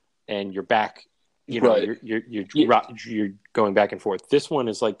 and you're back. Right. You're going back and forth. This one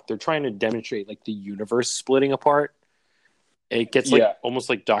is like they're trying to demonstrate like the universe splitting apart. It gets like almost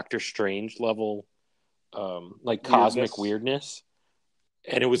like Doctor Strange level, like cosmic weirdness,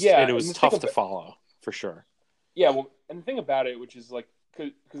 and it was tough to follow for sure. Yeah, well, and the thing about it, which is like,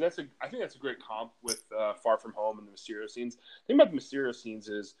 because I think that's a great comp with Far From Home and the Mysterio scenes. The thing about the Mysterio scenes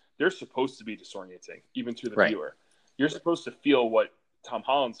is they're supposed to be disorienting, even to the viewer. You're supposed to feel what Tom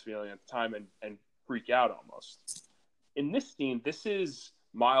Holland's feeling at the time and freak out almost. In this scene, this is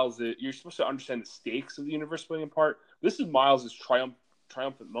Miles. You're supposed to understand the stakes of the universe splitting apart. This is Miles'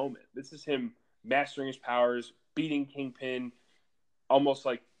 triumphant moment. This is him mastering his powers, beating Kingpin, almost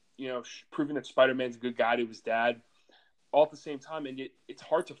like, proving that Spider-Man's a good guy to his dad, all at the same time. And yet it's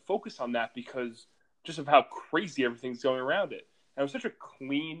hard to focus on that because just of how crazy everything's going around it. And it was such a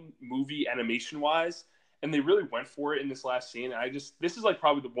clean movie animation-wise, and they really went for it in this last scene. And this is like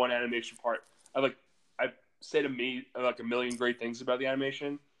probably the one animation part I've said like a million great things about the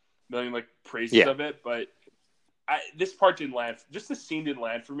animation, a million like praises of it, but this part didn't land. Just the scene didn't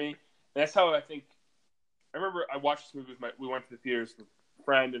land for me, and that's how I think. I remember I watched this movie we went to the theaters with a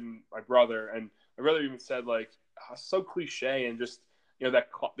friend and my brother, and my brother even said like, oh, so cliche, and just that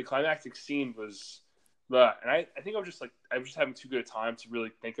the climactic scene was and I think I was just having too good a time to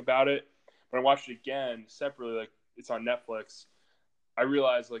really think about it. When I watched it again separately, like it's on Netflix, I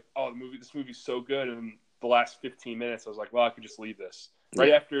realized like, oh, this movie's so good, and the last 15 minutes I was like, well, I could just leave this.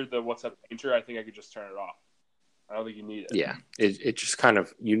 Right after the What's Up Danger, I think I could just turn it off. I don't think you need it. Yeah, it just kind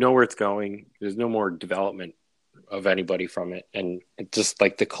of, where it's going. There's no more development of anybody from it, and it just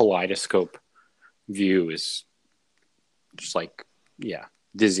like the kaleidoscope view is just like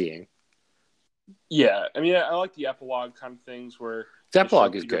dizzying. Yeah, I mean, I like the epilogue kind of things where the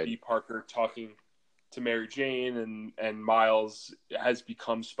epilogue is good. B. Parker talking to Mary Jane, and Miles has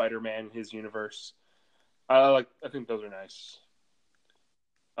become Spider-Man in his universe. I think those are nice.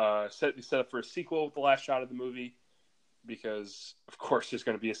 Set up for a sequel with the last shot of the movie, because of course there's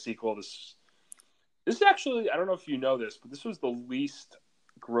going to be a sequel. This is actually, I don't know if you know this, but this was the least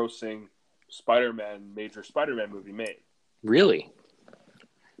grossing major Spider-Man movie made. Really?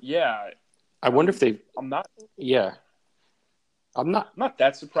 Yeah. I wonder if they. I'm not. Yeah. I'm not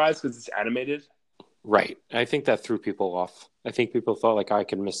that surprised because it's animated. Right. I think that threw people off. I think people thought like I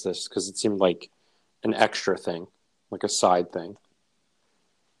could miss this because it seemed like an extra thing, like a side thing.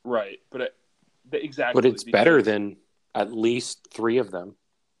 Right, but exactly. But it's better than at least 3 of them.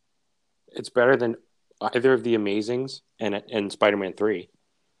 It's better than either of the Amazings and Spider-Man 3,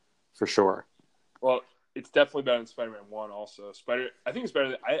 for sure. Well, it's definitely better than Spider-Man 1 also. I think it's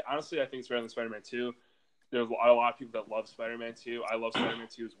better I think it's better than Spider-Man 2. There's a lot of people that love Spider-Man 2. I love Spider-Man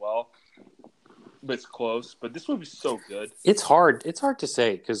 2 as well. But it's close. But this movie's so good. It's hard to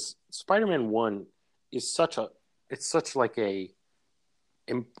say because Spider-Man 1 is such a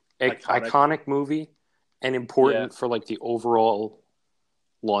iconic movie and important for like the overall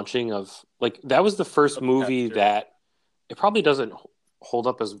launching of like that was the first movie that it probably doesn't hold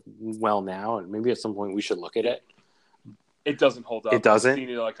up as well now, and maybe at some point we should look at it. It doesn't hold up. It doesn't. I've seen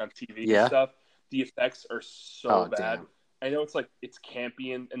it like on TV and stuff. The effects are so bad. Damn. I know it's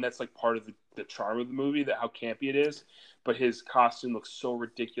campy and that's like part of the charm of the movie, that how campy it is. But his costume looks so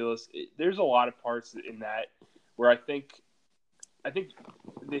ridiculous. There's a lot of parts in that where I think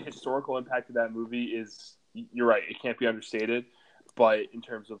the historical impact of that movie is, you're right, it can't be understated. But in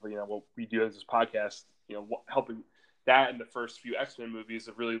terms of what we do as this podcast, helping that and the first few X-Men movies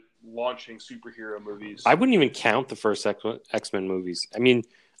of really launching superhero movies. I wouldn't even count the first X-Men movies. I mean,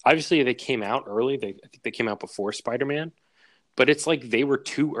 obviously they came out early. I think they came out before Spider-Man, but it's like they were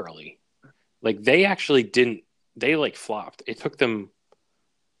too early. Like they actually didn't. They like flopped. It took them.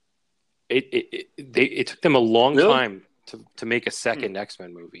 It took them a long time to make a second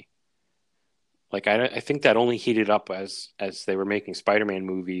X-Men movie. Like I think that only heated up as they were making Spider-Man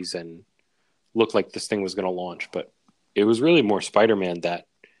movies and looked like this thing was going to launch. But it was really more Spider-Man that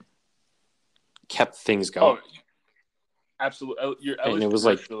kept things Oh, going. absolutely. You're at And least it was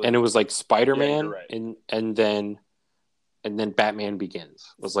commercially. like Yeah, you're Spider-Man right. and then Batman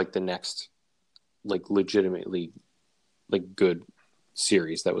Begins was like the next like legitimately like good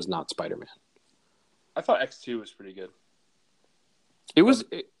series that was not Spider-Man. I thought X2 was pretty good. It was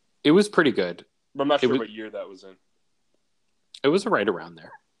it was pretty good. But I'm not It sure was what year that was in. it was right around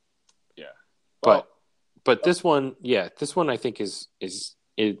there. Yeah. Well, But this one, yeah, this one I think is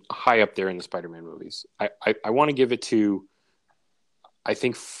high up there in the Spider-Man movies. I want to give it to I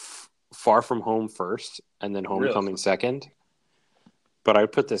think Far From Home first, and then really? Homecoming second. But I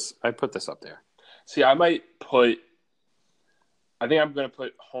put this up there. See, I might put. I think I'm going to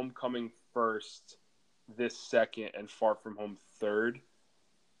put Homecoming first, this second, and Far From Home third,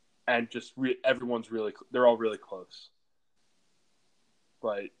 and just everyone's really. They're all really close.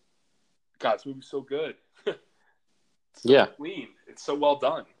 But God, this movie's so good. It's so Yeah, clean. It's so well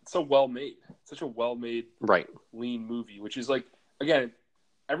done. It's so well made. It's such a well made, right. lean movie, which is like, again,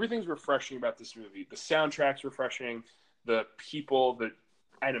 everything's refreshing about this movie. The soundtrack's refreshing. The people, the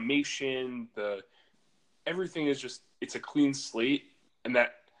animation, the everything is just, it's a clean slate. And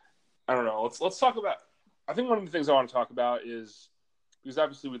that, I don't know. Let's talk about. I think one of the things I want to talk about is, because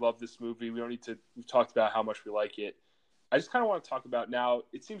obviously we love this movie. We don't need to. We've talked about how much we like it. I just kind of want to talk about now.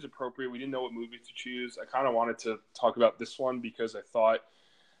 It seems appropriate. We didn't know what movie to choose. I kind of wanted to talk about this one because I thought,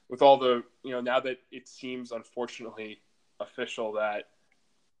 with all the, now that it seems unfortunately official that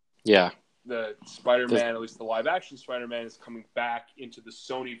Yeah, the this, Spider-Man, at least the live-action Spider-Man, is coming back into the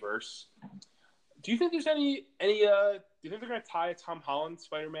Sonyverse. Do you think there's any? Do you think they're going to tie a Tom Holland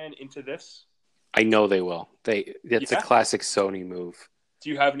Spider-Man into this? I know they will. That's a Yeah. classic Sony move. Do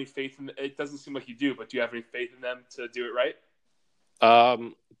you have any faith in? It doesn't seem like you do, but do you have any faith in them to do it right?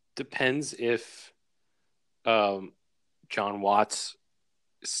 Depends if John Watts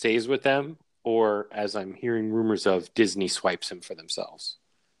stays with them, or as I'm hearing rumors of, Disney swipes him for themselves.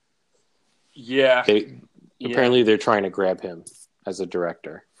 Yeah. They Yeah. apparently they're trying to grab him as a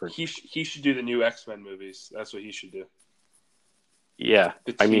director for. He should do the new X-Men movies. That's what he should do. Yeah,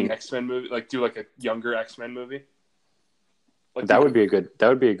 The I teen mean X-Men movie, like do like a younger X-Men movie. Like that would be a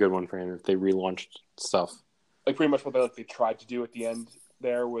good one for him if they relaunched stuff. like pretty much what they tried to do at the end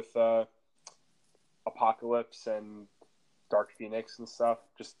there with Apocalypse and Dark Phoenix and stuff.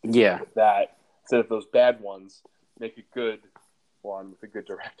 Just Yeah, with that instead of those bad ones, make a good one with a good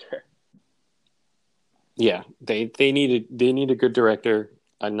director. yeah. They need a good director,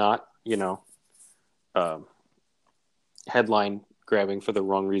 and not um, headline grabbing for the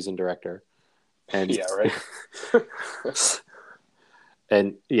wrong reason director. And Yeah, right.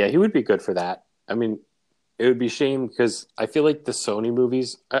 and yeah, he would be good for that. I mean, it would be a shame because I feel like the Sony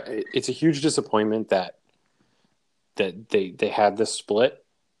movies. It's a huge disappointment that they had this split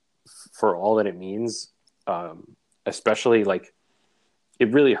for all that it means. Especially like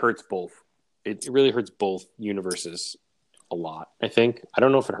it really hurts both. It really hurts both universes a lot. I think I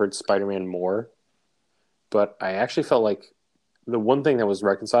don't know if it hurts Spider-Man more, but I actually felt like the one thing that was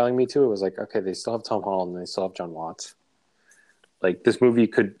reconciling me to it was like, okay, they still have Tom Holland and they still have John Watts. Like this movie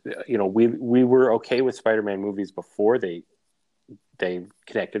could, we were okay with Spider-Man movies before they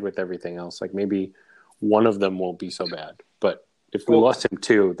connected with everything else. Like maybe one of them won't be so bad, but if we lost him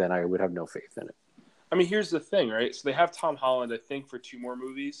too, then I would have no faith in it. I mean, here's the thing, right? So they have Tom Holland, I think, for 2 more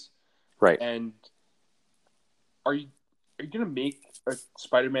movies, Right. and are you gonna make a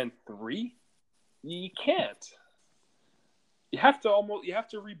Spider-Man 3? You can't. You have to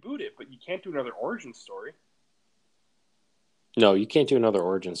reboot it, but you can't do another origin story. No, you can't do another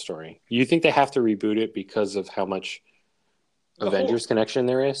origin story. You think they have to reboot it because of how much Avengers connection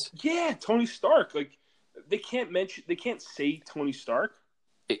there is? Yeah, Tony Stark. Like they can't say Tony Stark.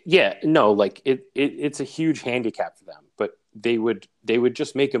 Yeah, no, like it's a huge handicap for them, but they would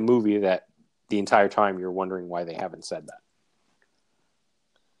just make a movie that the entire time you're wondering why they haven't said that.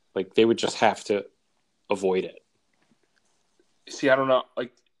 Like they would just have to avoid it. See, I don't know.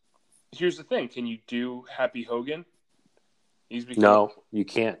 Like, here's the thing: can you do Happy Hogan? No, you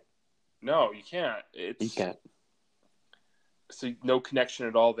can't. No, you can't. You can't. So no connection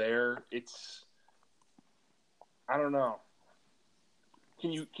at all there. I don't know.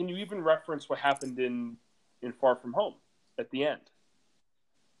 Can you even reference what happened in Far From Home at the end?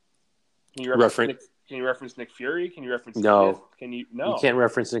 Can you reference Nick Fury? Can you reference no? Edith? Can you no? You can't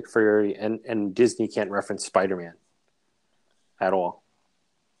reference Nick Fury, and Disney can't reference Spider-Man at all.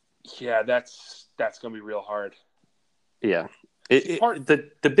 Yeah, that's gonna be real hard. Yeah,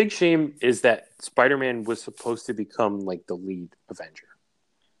 the big shame is that Spider-Man was supposed to become like the lead Avenger.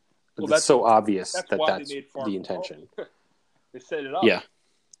 Well, It's so obvious that's that why they that's made Far the From intention. Home. They set it up. Yeah.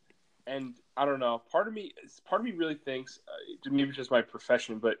 And I don't know. Part of me really thinks, maybe it's just my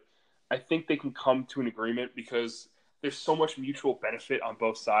profession, but I think they can come to an agreement because there's so much mutual benefit on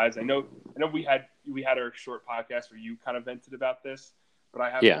both sides. I know we had our short podcast where you kind of vented about this, but I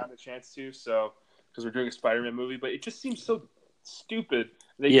haven't gotten a chance to. So because we're doing a Spider-Man movie, but it just seems so stupid.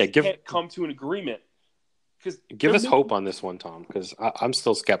 They can't come to an agreement. Give us hope on this one, Tom, because I'm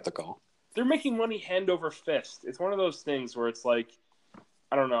still skeptical. They're making money hand over fist. It's one of those things where it's like,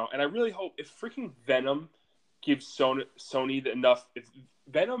 I don't know. And I really hope if freaking Venom gives Sony enough, if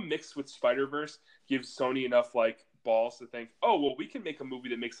Venom mixed with Spider-Verse gives Sony enough like balls to think, oh, well, we can make a movie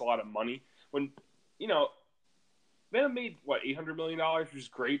that makes a lot of money. When, Venom made what, $800 million, which is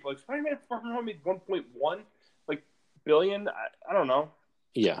great. But like Spider-Man Far From Home made 1.1 like billion. I don't know.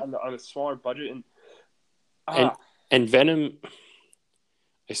 Yeah. On a smaller budget. And Venom,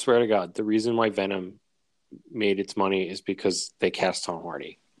 I swear to God, the reason why Venom made its money is because they cast Tom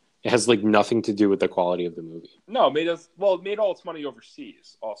Hardy. It has like nothing to do with the quality of the movie. No, it made all its money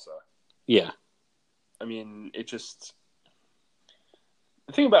overseas also. Yeah. I mean, the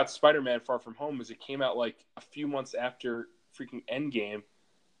thing about Spider-Man Far From Home is it came out like a few months after freaking Endgame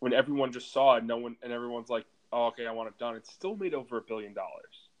when everyone just saw it, and everyone's like, oh, okay, I want it done. It still made over $1 billion.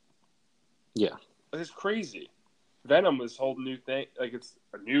 Yeah. It's crazy. Venom is a whole new thing. Like, it's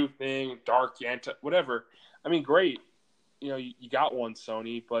a new thing, dark, whatever. I mean, great. You got one,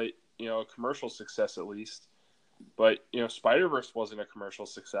 Sony, but, a commercial success at least. But, Spider-Verse wasn't a commercial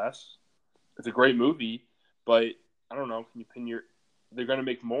success. It's a great movie, but I don't know. Can you pin they're going to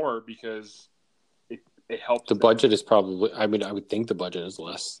make more because it helps. The budget is probably, I would think the budget is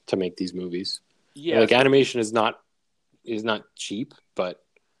less to make these movies. Yeah. Like, animation is not cheap, but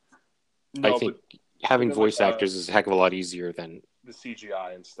I think having voice actors is a heck of a lot easier than the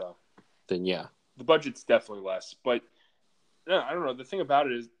CGI and stuff. Then yeah. The budget's definitely less, but no, I don't know. The thing about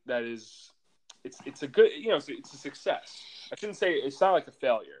it is it's a good, it's a success. I shouldn't say it's not like a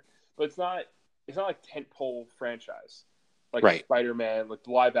failure, but it's not like tentpole franchise like Spider-Man, like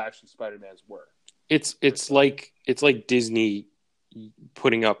the live action Spider-Mans were. It's like Disney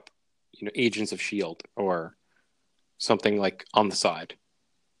putting up, Agents of S.H.I.E.L.D. or something like on the side.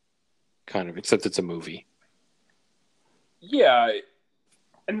 Kind of, except it's a movie. Yeah.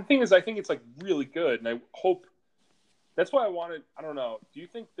 And the thing is, I think it's like really good, and I hope that's why I don't know. Do you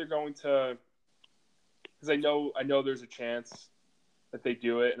think they're going to? Because I know there's a chance that they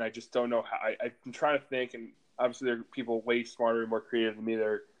do it, and I just don't know how. I'm trying to think, and obviously there are people way smarter and more creative than me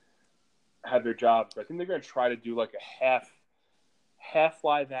that have their jobs. But I think they're going to try to do like a half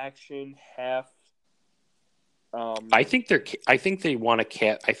live action, half. I think they want to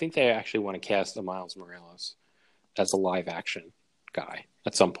cast. I think they actually want to cast a Miles Morales as a live action guy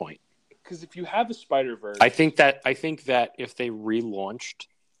at some point. Because if you have a Spider-Verse, I think that if they relaunched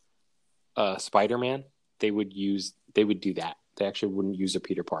Spider-Man, they would do that. They actually wouldn't use a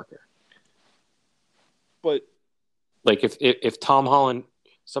Peter Parker. But like if Tom Holland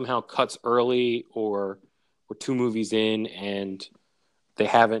somehow cuts early, or we're 2 movies in and they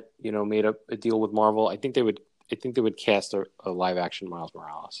haven't made a deal with Marvel, I think they would cast a live action Miles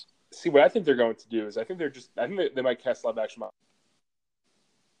Morales. See, what I think they're going to do is I think they might cast live action Miles.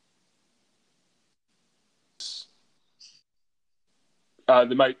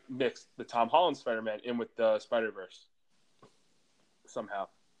 They might mix the Tom Holland Spider-Man in with the Spider-Verse somehow.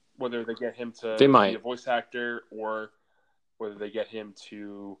 Whether they get him to be a voice actor, or whether they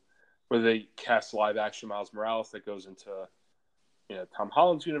cast live action Miles Morales that goes into Tom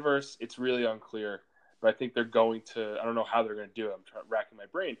Holland's universe. It's really unclear, but I think they're going to. I don't know how they're going to do it. I'm racking my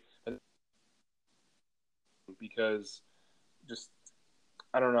brain because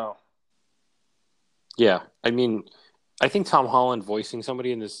I don't know. Yeah, I think Tom Holland voicing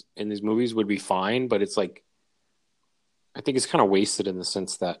somebody in these movies would be fine, but it's like, I think it's kind of wasted in the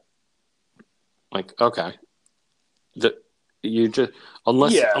sense that, like, okay,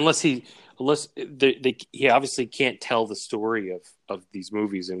 unless he obviously can't tell the story of these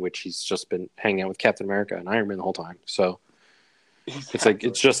movies in which he's just been hanging out with Captain America and Iron Man the whole time. So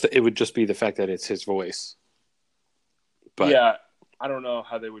exactly. It would just be the fact that it's his voice. But yeah, I don't know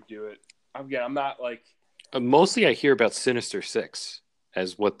how they would do it. Again, I'm not like. Mostly, I hear about Sinister Six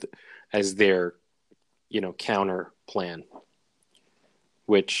as their, counter plan,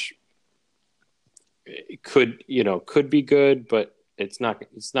 which could be good, but it's not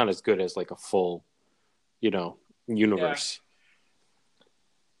as good as like a full, universe.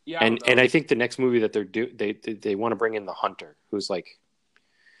 Yeah. And I think the next movie that they want to bring in the Hunter, who's like,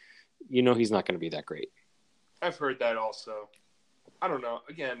 he's not going to be that great. I've heard that also. I don't know.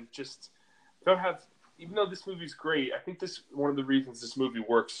 Again, just don't have. Even though this movie's great, I think this one of the reasons this movie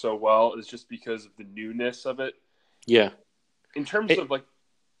works so well is just because of the newness of it. Yeah. In terms of like,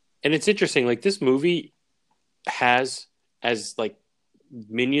 and it's interesting. Like this movie has as like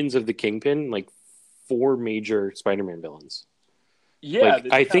minions of the Kingpin, like 4 major Spider-Man villains. yeah,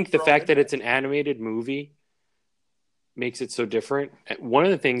 Like I think the fact that it's an animated movie makes it so different. One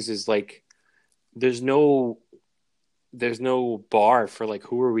of the things is like there's no bar for like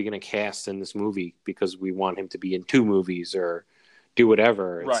who are we going to cast in this movie because we want him to be in 2 movies or do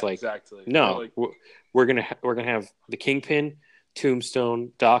whatever. It's right, like exactly. no, we're gonna have the Kingpin,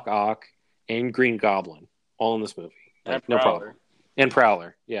 Tombstone, Doc Ock, and Green Goblin all in this movie. Like, and no problem. And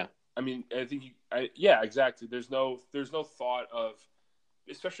Prowler, yeah. I mean, I think yeah, exactly. There's no thought of,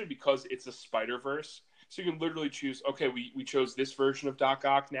 especially because it's a Spider-Verse. So you can literally choose. Okay, we chose this version of Doc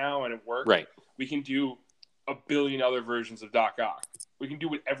Ock now, and it worked. Right. We can do a billion other versions of Doc Ock. We can do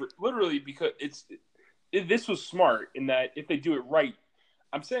whatever. Literally, because this was smart in that if they do it right,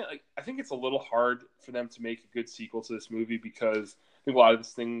 I'm saying like I think it's a little hard for them to make a good sequel to this movie because I think a lot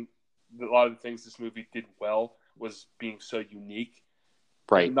of the things this movie did well was being so unique.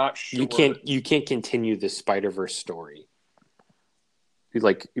 Right. I'm not sure you can't continue this Spider-Verse story.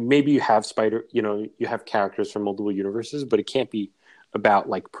 Like maybe you have you have characters from multiple universes, but it can't be about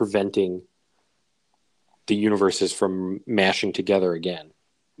like preventing the universes from mashing together again.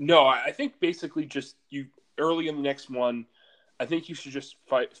 No, I think basically just you early in the next one, I think you should just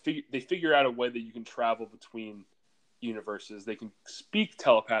they figure out a way that you can travel between universes. They can speak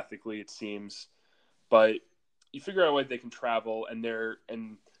telepathically, it seems, but you figure out a way they can travel, and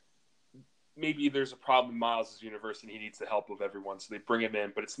maybe there's a problem in Miles' universe and he needs the help of everyone, so they bring him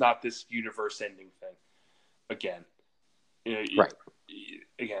in, but it's not this universe-ending thing. Again, right.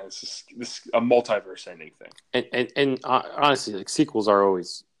 Again, it's just a multiverse-ending thing. And honestly, like sequels are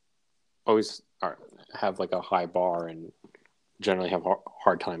always have like a high bar and generally have a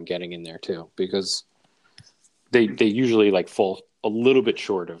hard time getting in there too because they usually like fall a little bit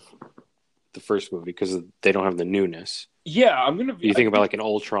short of the first movie because they don't have the newness. Yeah, you think about like an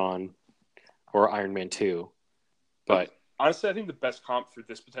Ultron or Iron Man 2, but honestly, I think the best comp for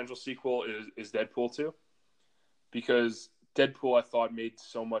this potential sequel is Deadpool 2 because Deadpool I thought made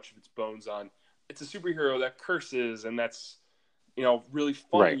so much of its bones on it's a superhero that curses and that's really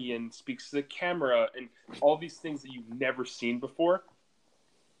funny and speaks to the camera and all these things that you've never seen before.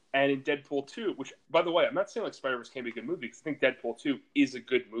 And in Deadpool 2, which, by the way, I'm not saying like Spider-Verse can't be a good movie because I think Deadpool 2 is a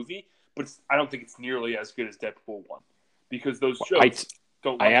good movie, but I don't think it's nearly as good as Deadpool 1 because those jokes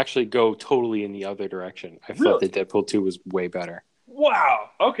don't. I actually go totally in the other direction. I thought that Deadpool 2 was way better.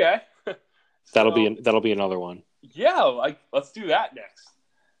 Wow. Okay. That'll be another one. Yeah, let's do that next.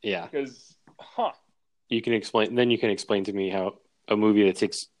 Yeah. Because, you can explain to me how a movie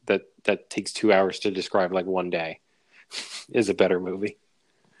that takes 2 hours to describe like one day is a better movie.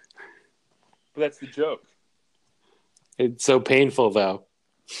 But that's the joke. It's so painful though.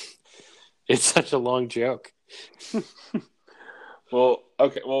 It's such a long joke. Well,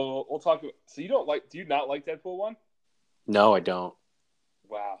 okay. Well, we'll talk. So do you not like Deadpool 1? No, I don't.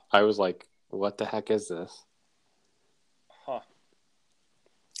 Wow. I was like, what the heck is this? Huh.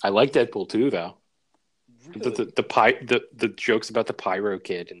 I like Deadpool 2 though. Really? The jokes about the Pyro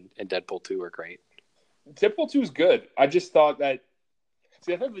Kid and Deadpool 2 are great. Deadpool 2 is good. I just thought that.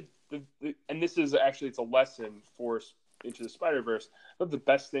 See, I thought and this is actually it's a lesson for Into the Spider-Verse. I thought the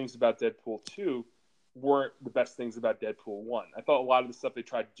best things about Deadpool 2 weren't the best things about Deadpool 1. I thought a lot of the stuff they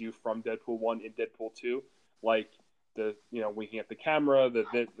tried to do from Deadpool 1 in Deadpool 2, like the winking at the camera,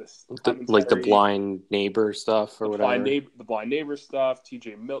 like the blind neighbor stuff or whatever. The blind neighbor stuff, the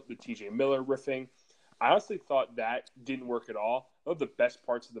TJ Miller riffing. I honestly thought that didn't work at all. I thought the best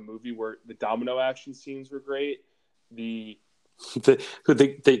parts of the movie were the domino action scenes were great. The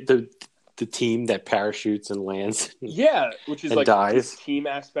team that parachutes and lands. Which is and like dies. The team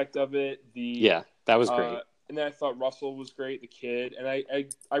aspect of it. That was great. And then I thought Russell was great, the kid, and I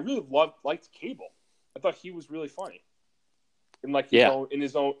really liked Cable. I thought he was really funny, and like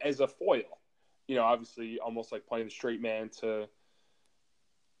his own as a foil. Obviously, almost like playing the straight man to,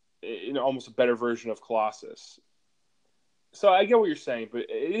 almost a better version of Colossus. So I get what you're saying, but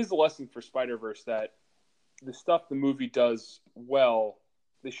it is a lesson for Spider-Verse that the stuff the movie does well,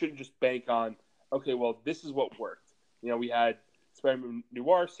 they shouldn't just bank on, okay, well, this is what worked. We had Spider-Man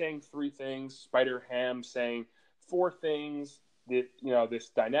Noir saying 3 things, Spider-Ham saying 4 things, this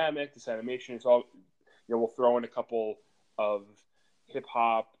dynamic, this animation, it's all, we'll throw in a couple of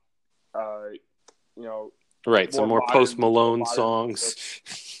hip-hop, right, some more Post Malone songs.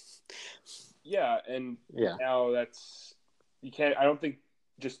 Yeah, and now that's you can't. I don't think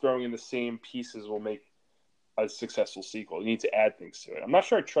just throwing in the same pieces will make a successful sequel. You need to add things to it. I'm not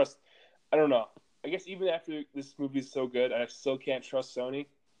sure I trust. I don't know. I guess even after this movie is so good, I still can't trust Sony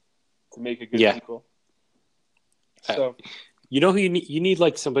to make a good sequel. So, you know who you need? You need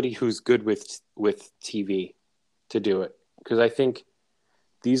like somebody who's good with TV to do it, because I think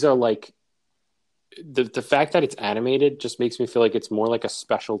these are like the fact that it's animated just makes me feel like it's more like a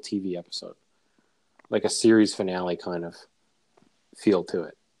special TV episode, like a series finale kind of feel to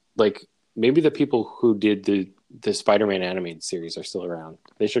it. Like maybe the people who did the Spider-Man animated series are still around.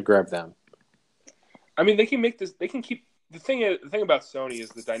 They should grab them. I mean, they can make this. They can keep the thing. The thing about Sony is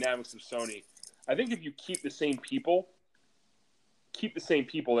the dynamics of Sony. I think if you keep the same people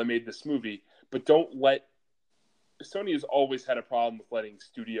that made this movie, but don't let. Sony has always had a problem with letting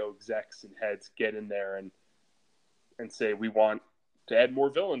studio execs and heads get in there and say we want to add more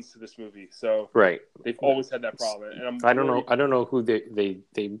villains to this movie. So right, they've always had that problem. And I don't know who they.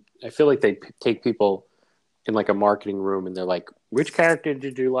 I feel like they take people in like a marketing room and they're like, which character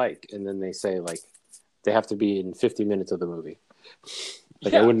did you like? And then they say like they have to be in 50 minutes of the movie.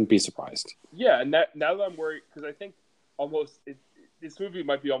 Like I wouldn't be surprised. Yeah, and now that I'm worried, because I think this movie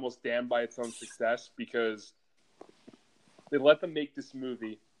might be almost damned by its own success because they let them make this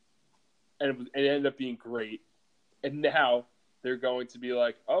movie, and it ended up being great. And now they're going to be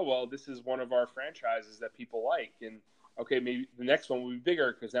like, oh, well, this is one of our franchises that people like. And, okay, maybe the next one will be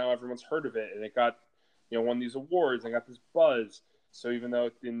bigger because now everyone's heard of it. And it got, won these awards and got this buzz. So even though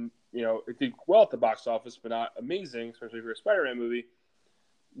it didn't, it did well at the box office, but not amazing, especially for a Spider-Man movie,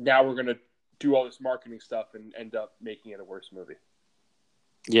 now we're going to do all this marketing stuff and end up making it a worse movie.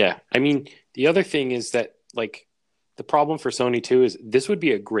 Yeah. I mean, the other thing is that, like, the problem for Sony too is this would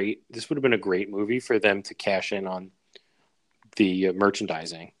have been a great movie for them to cash in on the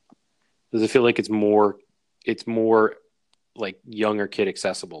merchandising. Because I feel like it's more like younger kid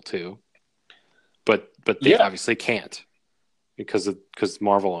accessible too. But they obviously can't because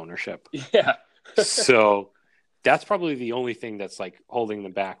Marvel ownership. Yeah. So that's probably the only thing that's like holding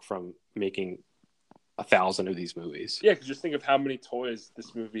them back from making 1,000 of these movies. Yeah, because just think of how many toys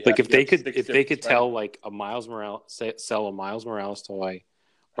this movie. Like if they could tell like a Miles Morales sell a Miles Morales toy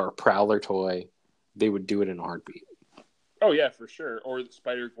or a Prowler toy, they would do it in a heartbeat. Oh yeah, for sure. Or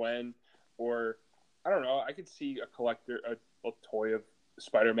Spider-Gwen, or I don't know. I could see a collector a toy of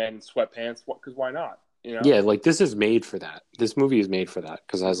Spider-Man in sweatpants. Because why not? Yeah, like this is made for that. This movie is made for that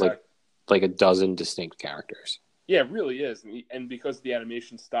because it has like a dozen distinct characters. Yeah, it really is, and because the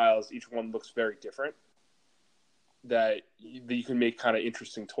animation styles, each one looks very different. That you can make kind of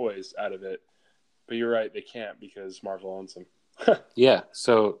interesting toys out of it. But you're right, they can't because Marvel owns them. Yeah,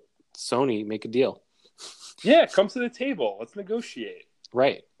 so Sony, make a deal. Yeah, come to the table. Let's negotiate.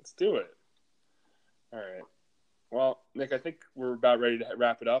 Right. Let's do it. All right. Well, Nick, I think we're about ready to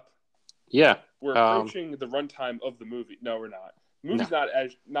wrap it up. Yeah. We're approaching the runtime of the movie. No, we're not. The movie's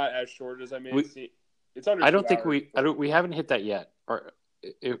not as short as I made it seem. It's under 2 hours. I don't think we haven't hit that yet. Or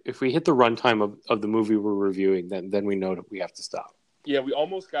if we hit the runtime of the movie we're reviewing, then we know that we have to stop. Yeah, we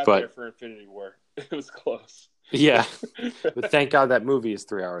almost got there for Infinity War. It was close. Yeah, but thank God that movie is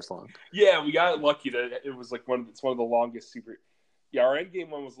 3 hours long. Yeah, we got lucky that it was like it's one of the longest super. Yeah, our Endgame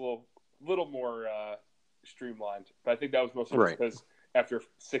one was a little more streamlined, but I think that was mostly because after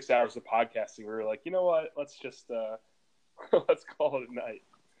 6 hours of podcasting, we were like, you know what, let's just let's call it a night.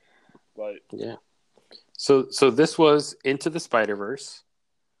 But yeah, so this was Into the Spider-Verse.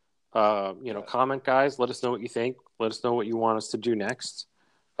 Comment, guys. Let us know what you think. Let us know what you want us to do next.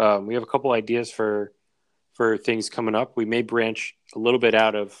 We have a couple ideas for things coming up. We may branch a little bit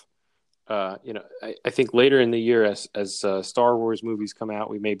out of, I think later in the year as Star Wars movies come out,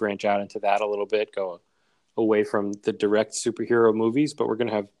 we may branch out into that a little bit, go away from the direct superhero movies, but we're going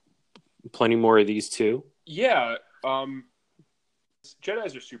to have plenty more of these too. Yeah.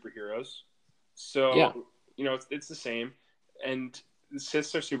 Jedis are superheroes. So, it's the same. And the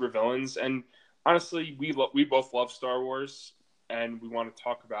Siths are supervillains. And honestly, we both love Star Wars and we want to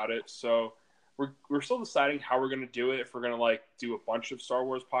talk about it. So we're still deciding how we're going to do it. If we're going to do a bunch of Star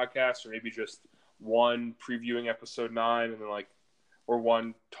Wars podcasts or maybe just one previewing episode 9 and then or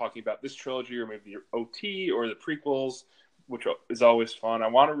one talking about this trilogy or maybe the OT or the prequels, which is always fun. I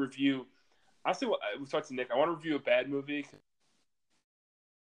want to review, honestly, we talked to Nick, I want to review a bad movie.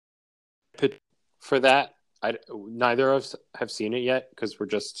 For that, neither of us have seen it yet because we're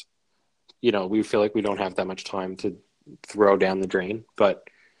just, we feel like we don't have that much time to throw down the drain. But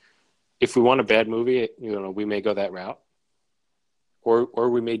if we want a bad movie, we may go that route, or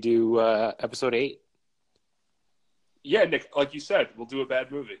we may do episode 8. Yeah, Nick, like you said, we'll do a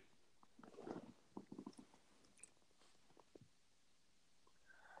bad movie.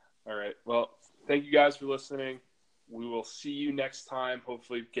 All right. Well, thank you guys for listening. We will see you next time.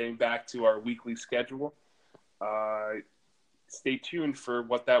 Hopefully, getting back to our weekly schedule. Stay tuned for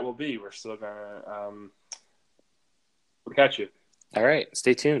what that will be. We're still gonna we'll catch you. All right.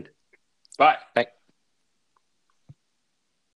 Stay tuned. Bye. Bye.